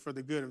together for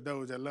the good of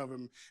those that love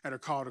him and are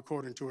called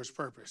according to his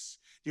purpose.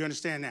 Do you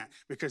understand that?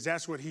 Because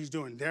that's what he's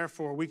doing.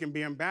 Therefore, we can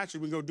be ambassadors.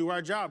 We can go do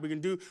our job. We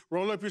can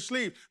roll up your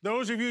sleeve.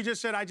 Those of you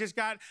just said, I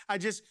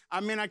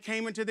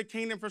came into the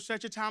kingdom for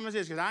such a time as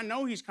this, because I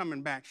know he's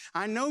coming back.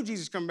 I know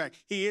Jesus is coming back.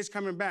 He is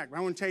coming back. But I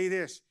want to tell you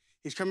this.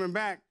 He's coming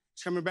back.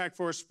 He's coming back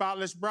for a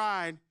spotless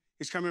bride.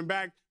 He is coming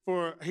back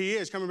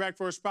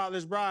for a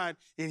spotless bride,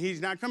 and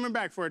he's not coming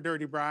back for a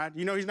dirty bride.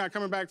 You know he's not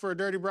coming back for a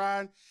dirty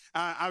bride?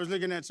 I was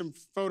looking at some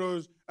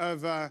photos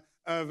of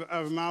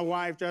my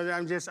wife.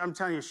 I'm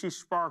telling you, she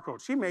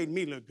sparkled. She made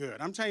me look good.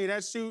 I'm telling you,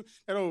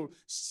 that old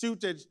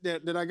suit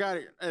that I got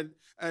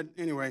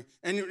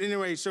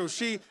anyway, so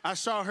I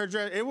saw her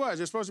dress.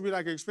 It's supposed to be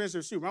like an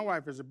expensive suit. My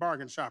wife is a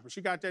bargain shopper.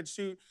 She got that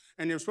suit,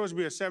 and it was supposed to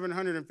be a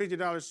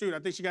 $750 suit. I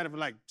think she got it for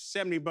like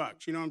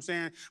 $70, you know what I'm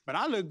saying? But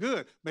I look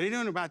good. But it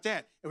wasn't about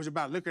that. It was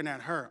about looking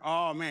at her.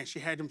 Oh, man, she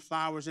had them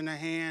flowers in her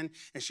hand,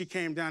 and she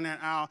came down that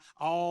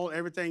aisle.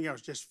 Everything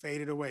else just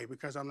faded away,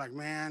 because I'm like,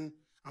 man,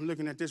 I'm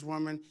looking at this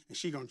woman, and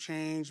she's going to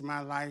change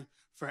my life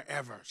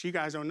forever. So you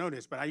guys don't know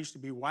this, but I used to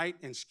be white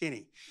and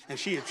skinny, and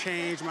she had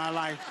changed my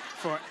life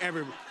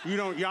forever.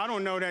 Y'all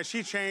don't know that.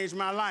 She changed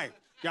my life.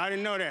 Y'all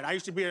didn't know that. I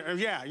used to be,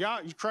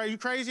 you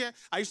crazy?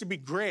 I used to be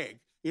Greg.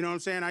 You know what I'm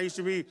saying? I used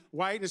to be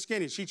white and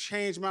skinny. She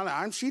changed my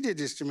life. She did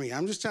this to me.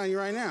 I'm just telling you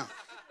right now.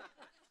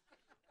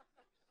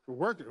 We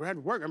had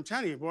to work. I'm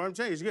telling you, boy,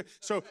 it's good.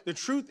 So the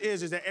truth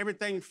is that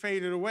everything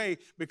faded away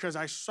because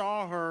I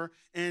saw her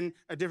in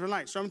a different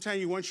light. So I'm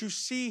telling you, once you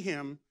see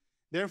him,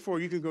 therefore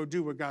you can go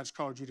do what God's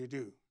called you to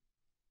do.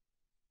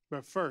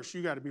 But first,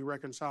 you got to be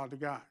reconciled to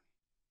God,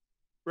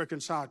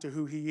 reconciled to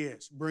who he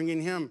is,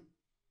 bringing him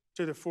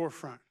to the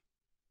forefront.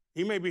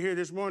 You may be here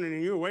this morning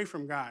and you're away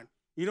from God.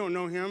 You don't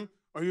know him,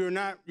 or you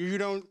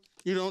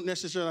don't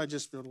necessarily. I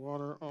just spilled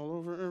water all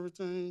over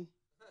everything.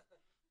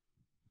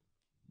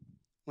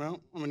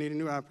 Well, I'm going to need a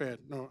new iPad.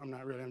 No, I'm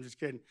not really. I'm just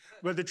kidding.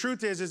 But the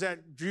truth is that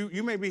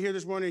you may be here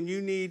this morning and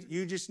you need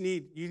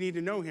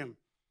to know him.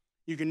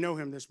 You can know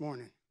him this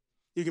morning.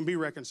 You can be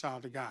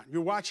reconciled to God.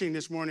 You're watching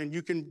this morning,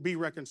 you can be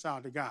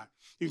reconciled to God.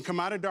 You can come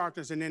out of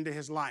darkness and into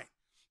his light.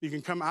 You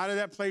can come out of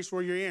that place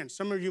where you're in.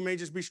 Some of you may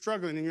just be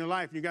struggling in your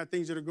life. You got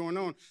things that are going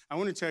on. I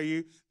want to tell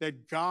you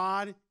that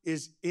God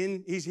he's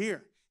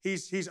here.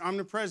 He's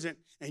omnipresent,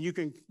 and you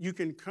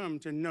can come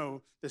to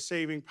know the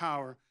saving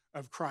power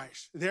of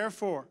Christ.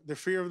 Therefore, the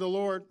fear of the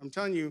Lord, I'm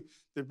telling you,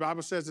 the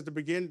Bible says at the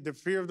beginning, the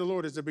fear of the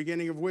Lord is the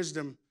beginning of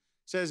wisdom.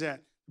 It says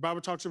that. The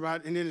Bible talks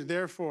about, and then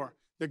therefore,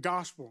 the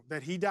gospel,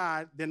 that he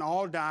died, then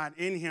all died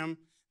in him.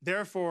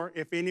 Therefore,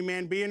 if any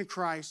man be in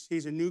Christ,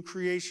 he's a new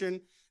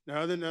creation.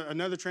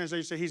 Another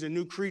translation says he's a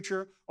new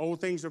creature. Old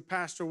things have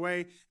passed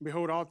away.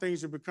 Behold, all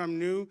things have become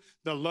new.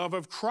 The love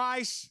of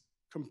Christ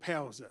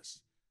compels us.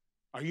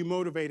 Are you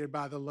motivated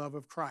by the love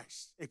of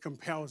Christ? It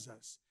compels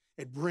us.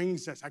 It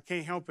brings us. I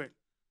can't help it.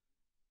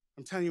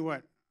 I'm telling you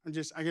what,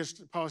 I guess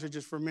pause it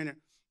just for a minute.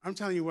 I'm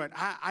telling you what,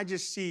 I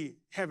just see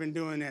heaven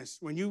doing this.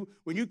 When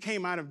you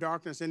came out of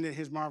darkness into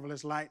his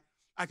marvelous light,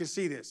 I can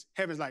see this.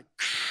 Heaven's like,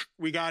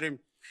 we got him.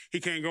 He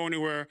can't go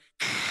anywhere.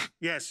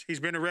 Yes, he's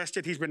been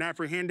arrested. He's been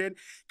apprehended.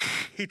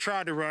 He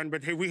tried to run,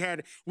 but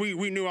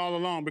we knew all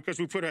along because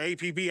we put an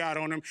APB out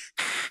on him.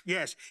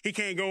 Yes, he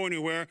can't go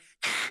anywhere.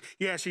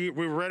 Yes, we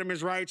read him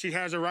his rights. He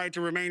has a right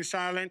to remain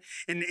silent,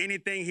 and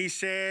anything he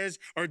says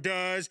or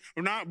does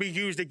will not be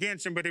used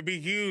against him, but it'll be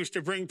used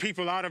to bring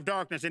people out of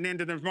darkness and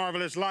into the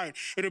marvelous light.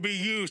 It'll be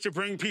used to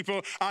bring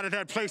people out of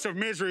that place of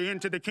misery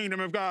into the kingdom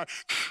of God.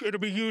 It'll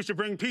be used to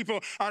bring people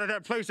out of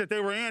that place that they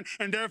were in,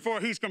 and therefore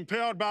he's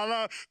compelled by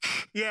love.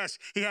 Yes,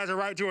 he has a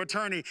right to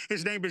attorney.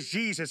 His name is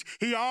Jesus.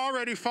 He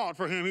already fought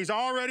for him. He's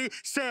already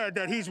said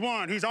that he's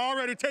won. He's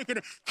already taken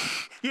it.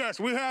 Yes,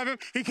 we have him.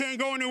 He can't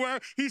go anywhere.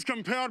 He's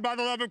compelled by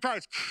the love of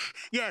Christ.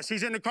 Yes,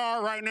 he's in the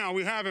car right now.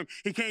 We have him.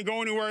 He can't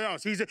go anywhere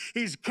else. He's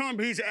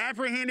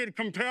apprehended,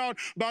 compelled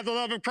by the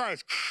love of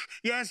Christ.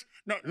 Yes,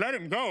 no, let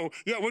him go.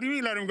 Yeah, what do you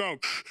mean let him go?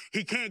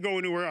 He can't go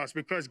anywhere else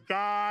because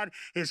God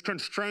is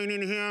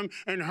constraining him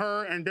and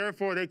her, and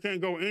therefore they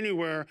can't go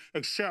anywhere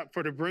except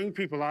for to bring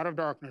people out of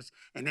darkness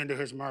and into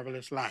his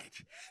marvelous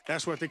light.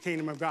 That's what the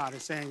kingdom of God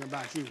is saying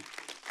about you.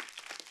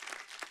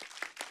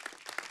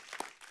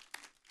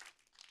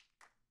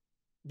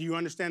 Do you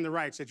understand the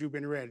rights that you've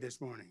been read this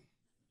morning?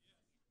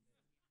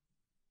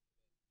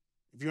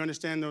 If you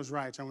understand those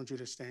rights, I want you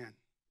to stand.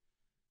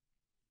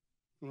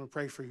 I'm going to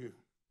pray for you.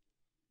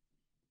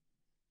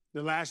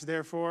 The last,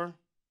 therefore,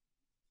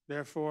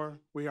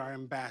 we are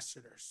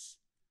ambassadors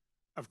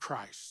of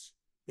Christ,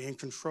 being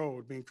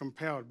controlled, being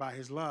compelled by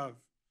his love.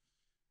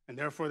 And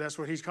therefore, that's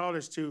what he's called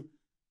us to.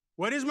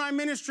 What is my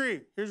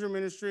ministry? Here's your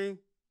ministry,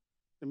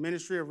 the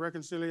ministry of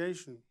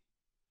reconciliation.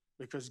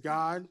 Because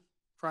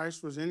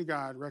Christ was in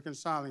God,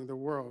 reconciling the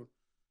world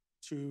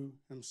to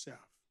himself.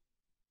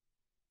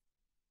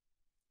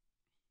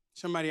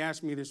 Somebody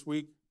asked me this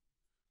week,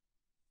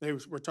 they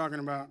were talking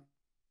about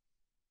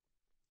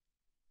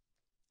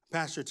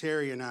Pastor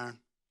Terry and I,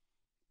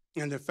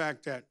 and the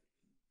fact that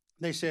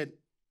they said,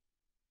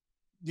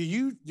 do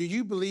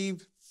you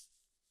believe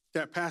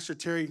that Pastor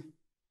Terry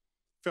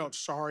felt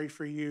sorry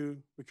for you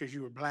because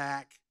you were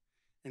black,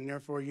 and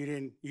therefore you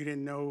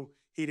didn't know,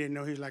 he didn't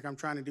know, he's like, I'm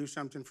trying to do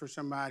something for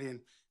somebody and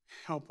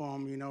help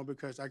them,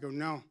 because I go,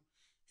 no,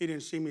 he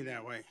didn't see me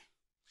that way.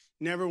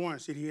 Never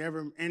once did he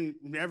ever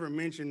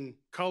mention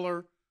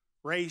color,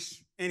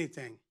 race,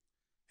 anything.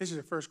 This is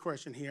the first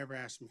question he ever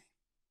asked me.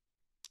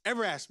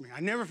 I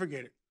never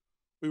forget it.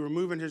 We were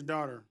moving his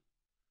daughter,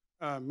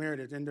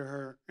 Meredith, into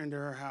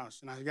her house,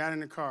 and I got in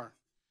the car.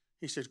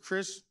 He said,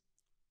 Chris,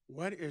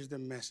 what is the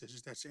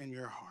message that's in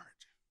your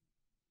heart?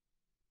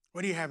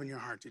 What do you have in your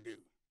heart to do?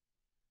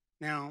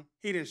 Now,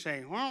 he didn't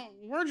say, well,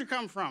 where'd you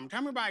come from?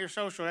 Tell me about your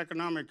social,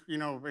 economic,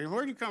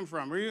 where'd you come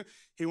from?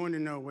 He wanted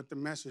to know what the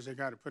message that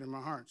God had put in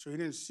my heart. So he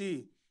didn't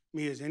see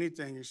me as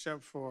anything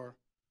except for,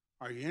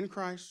 are you in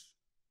Christ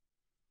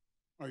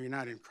or you're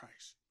not in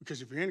Christ?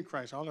 Because if you're in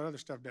Christ, all the other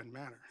stuff doesn't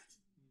matter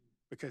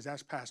because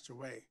that's passed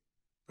away.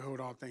 Behold,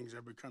 all things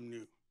have become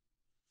new.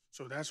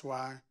 So that's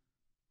why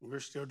we're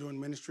still doing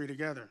ministry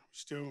together.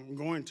 We're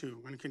going to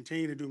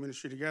continue to do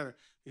ministry together.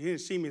 He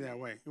didn't see me that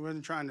way. He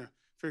wasn't trying to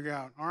figure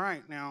out, all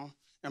right, now,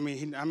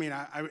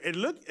 it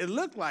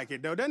looked like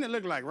it, though. Doesn't it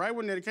look like, right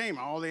when it came,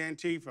 all the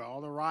Antifa,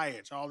 all the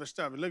riots, all the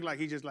stuff, it looked like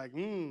he just like,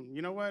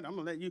 you know what, I'm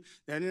going to let you,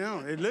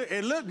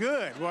 it looked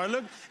good.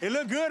 Well, it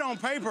looked good on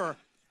paper.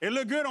 It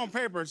looked good on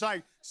paper. It's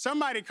like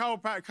somebody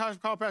called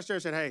Pastor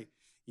and said, hey,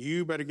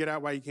 you better get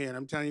out while you can.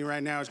 I'm telling you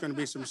right now, it's going to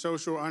be some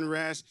social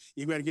unrest.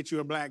 You better get you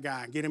a black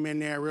guy. Get him in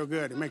there real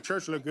good and make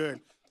church look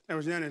good. There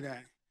was none of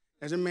that.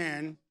 There's a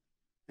man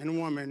and a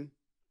woman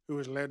who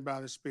was led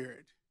by the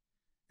Spirit.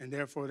 And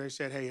therefore, they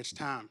said, hey, it's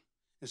time.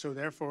 And so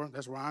therefore,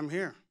 that's why I'm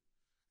here.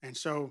 And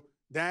so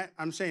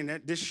I'm saying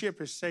that this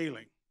ship is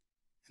sailing.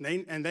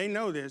 And they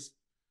know this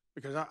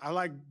because I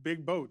like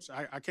big boats.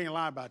 I can't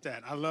lie about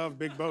that. I love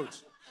big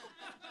boats.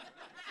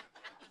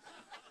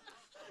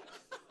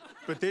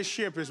 But this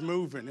ship is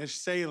moving. It's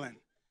sailing.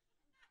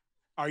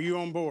 Are you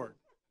on board?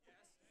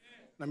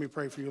 Let me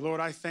pray for you. Lord,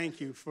 I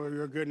thank you for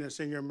your goodness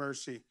and your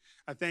mercy.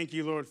 I thank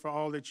you, Lord, for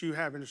all that you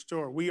have in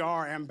store. We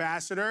are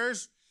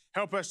ambassadors.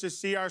 Help us to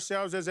see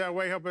ourselves as that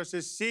way. Help us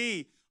to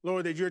see,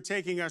 Lord, that you're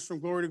taking us from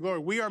glory to glory.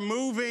 We are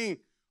moving,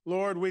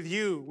 Lord, with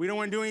you. We don't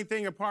want to do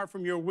anything apart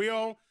from your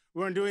will.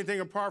 We don't want to do anything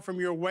apart from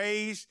your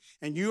ways.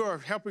 And you are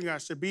helping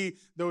us to be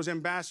those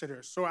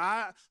ambassadors. So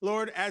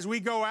Lord, as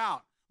we go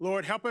out,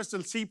 Lord, help us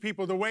to see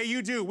people the way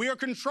you do. We are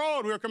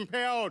controlled. We are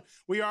compelled.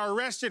 We are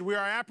arrested. We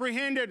are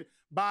apprehended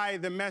by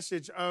the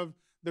message of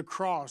the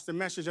cross, the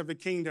message of the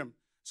kingdom.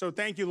 So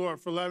thank you, Lord,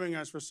 for loving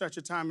us for such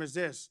a time as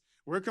this.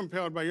 We're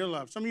compelled by your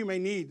love. Some of you may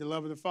need the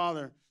love of the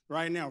Father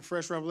right now,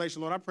 fresh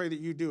revelation. Lord, I pray that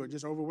you do it.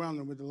 Just overwhelm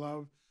them with the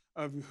love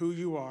of who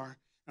you are.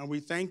 And we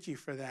thank you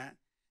for that.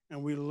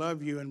 And we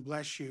love you and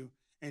bless you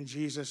in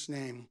Jesus'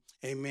 name.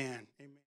 Amen. Amen.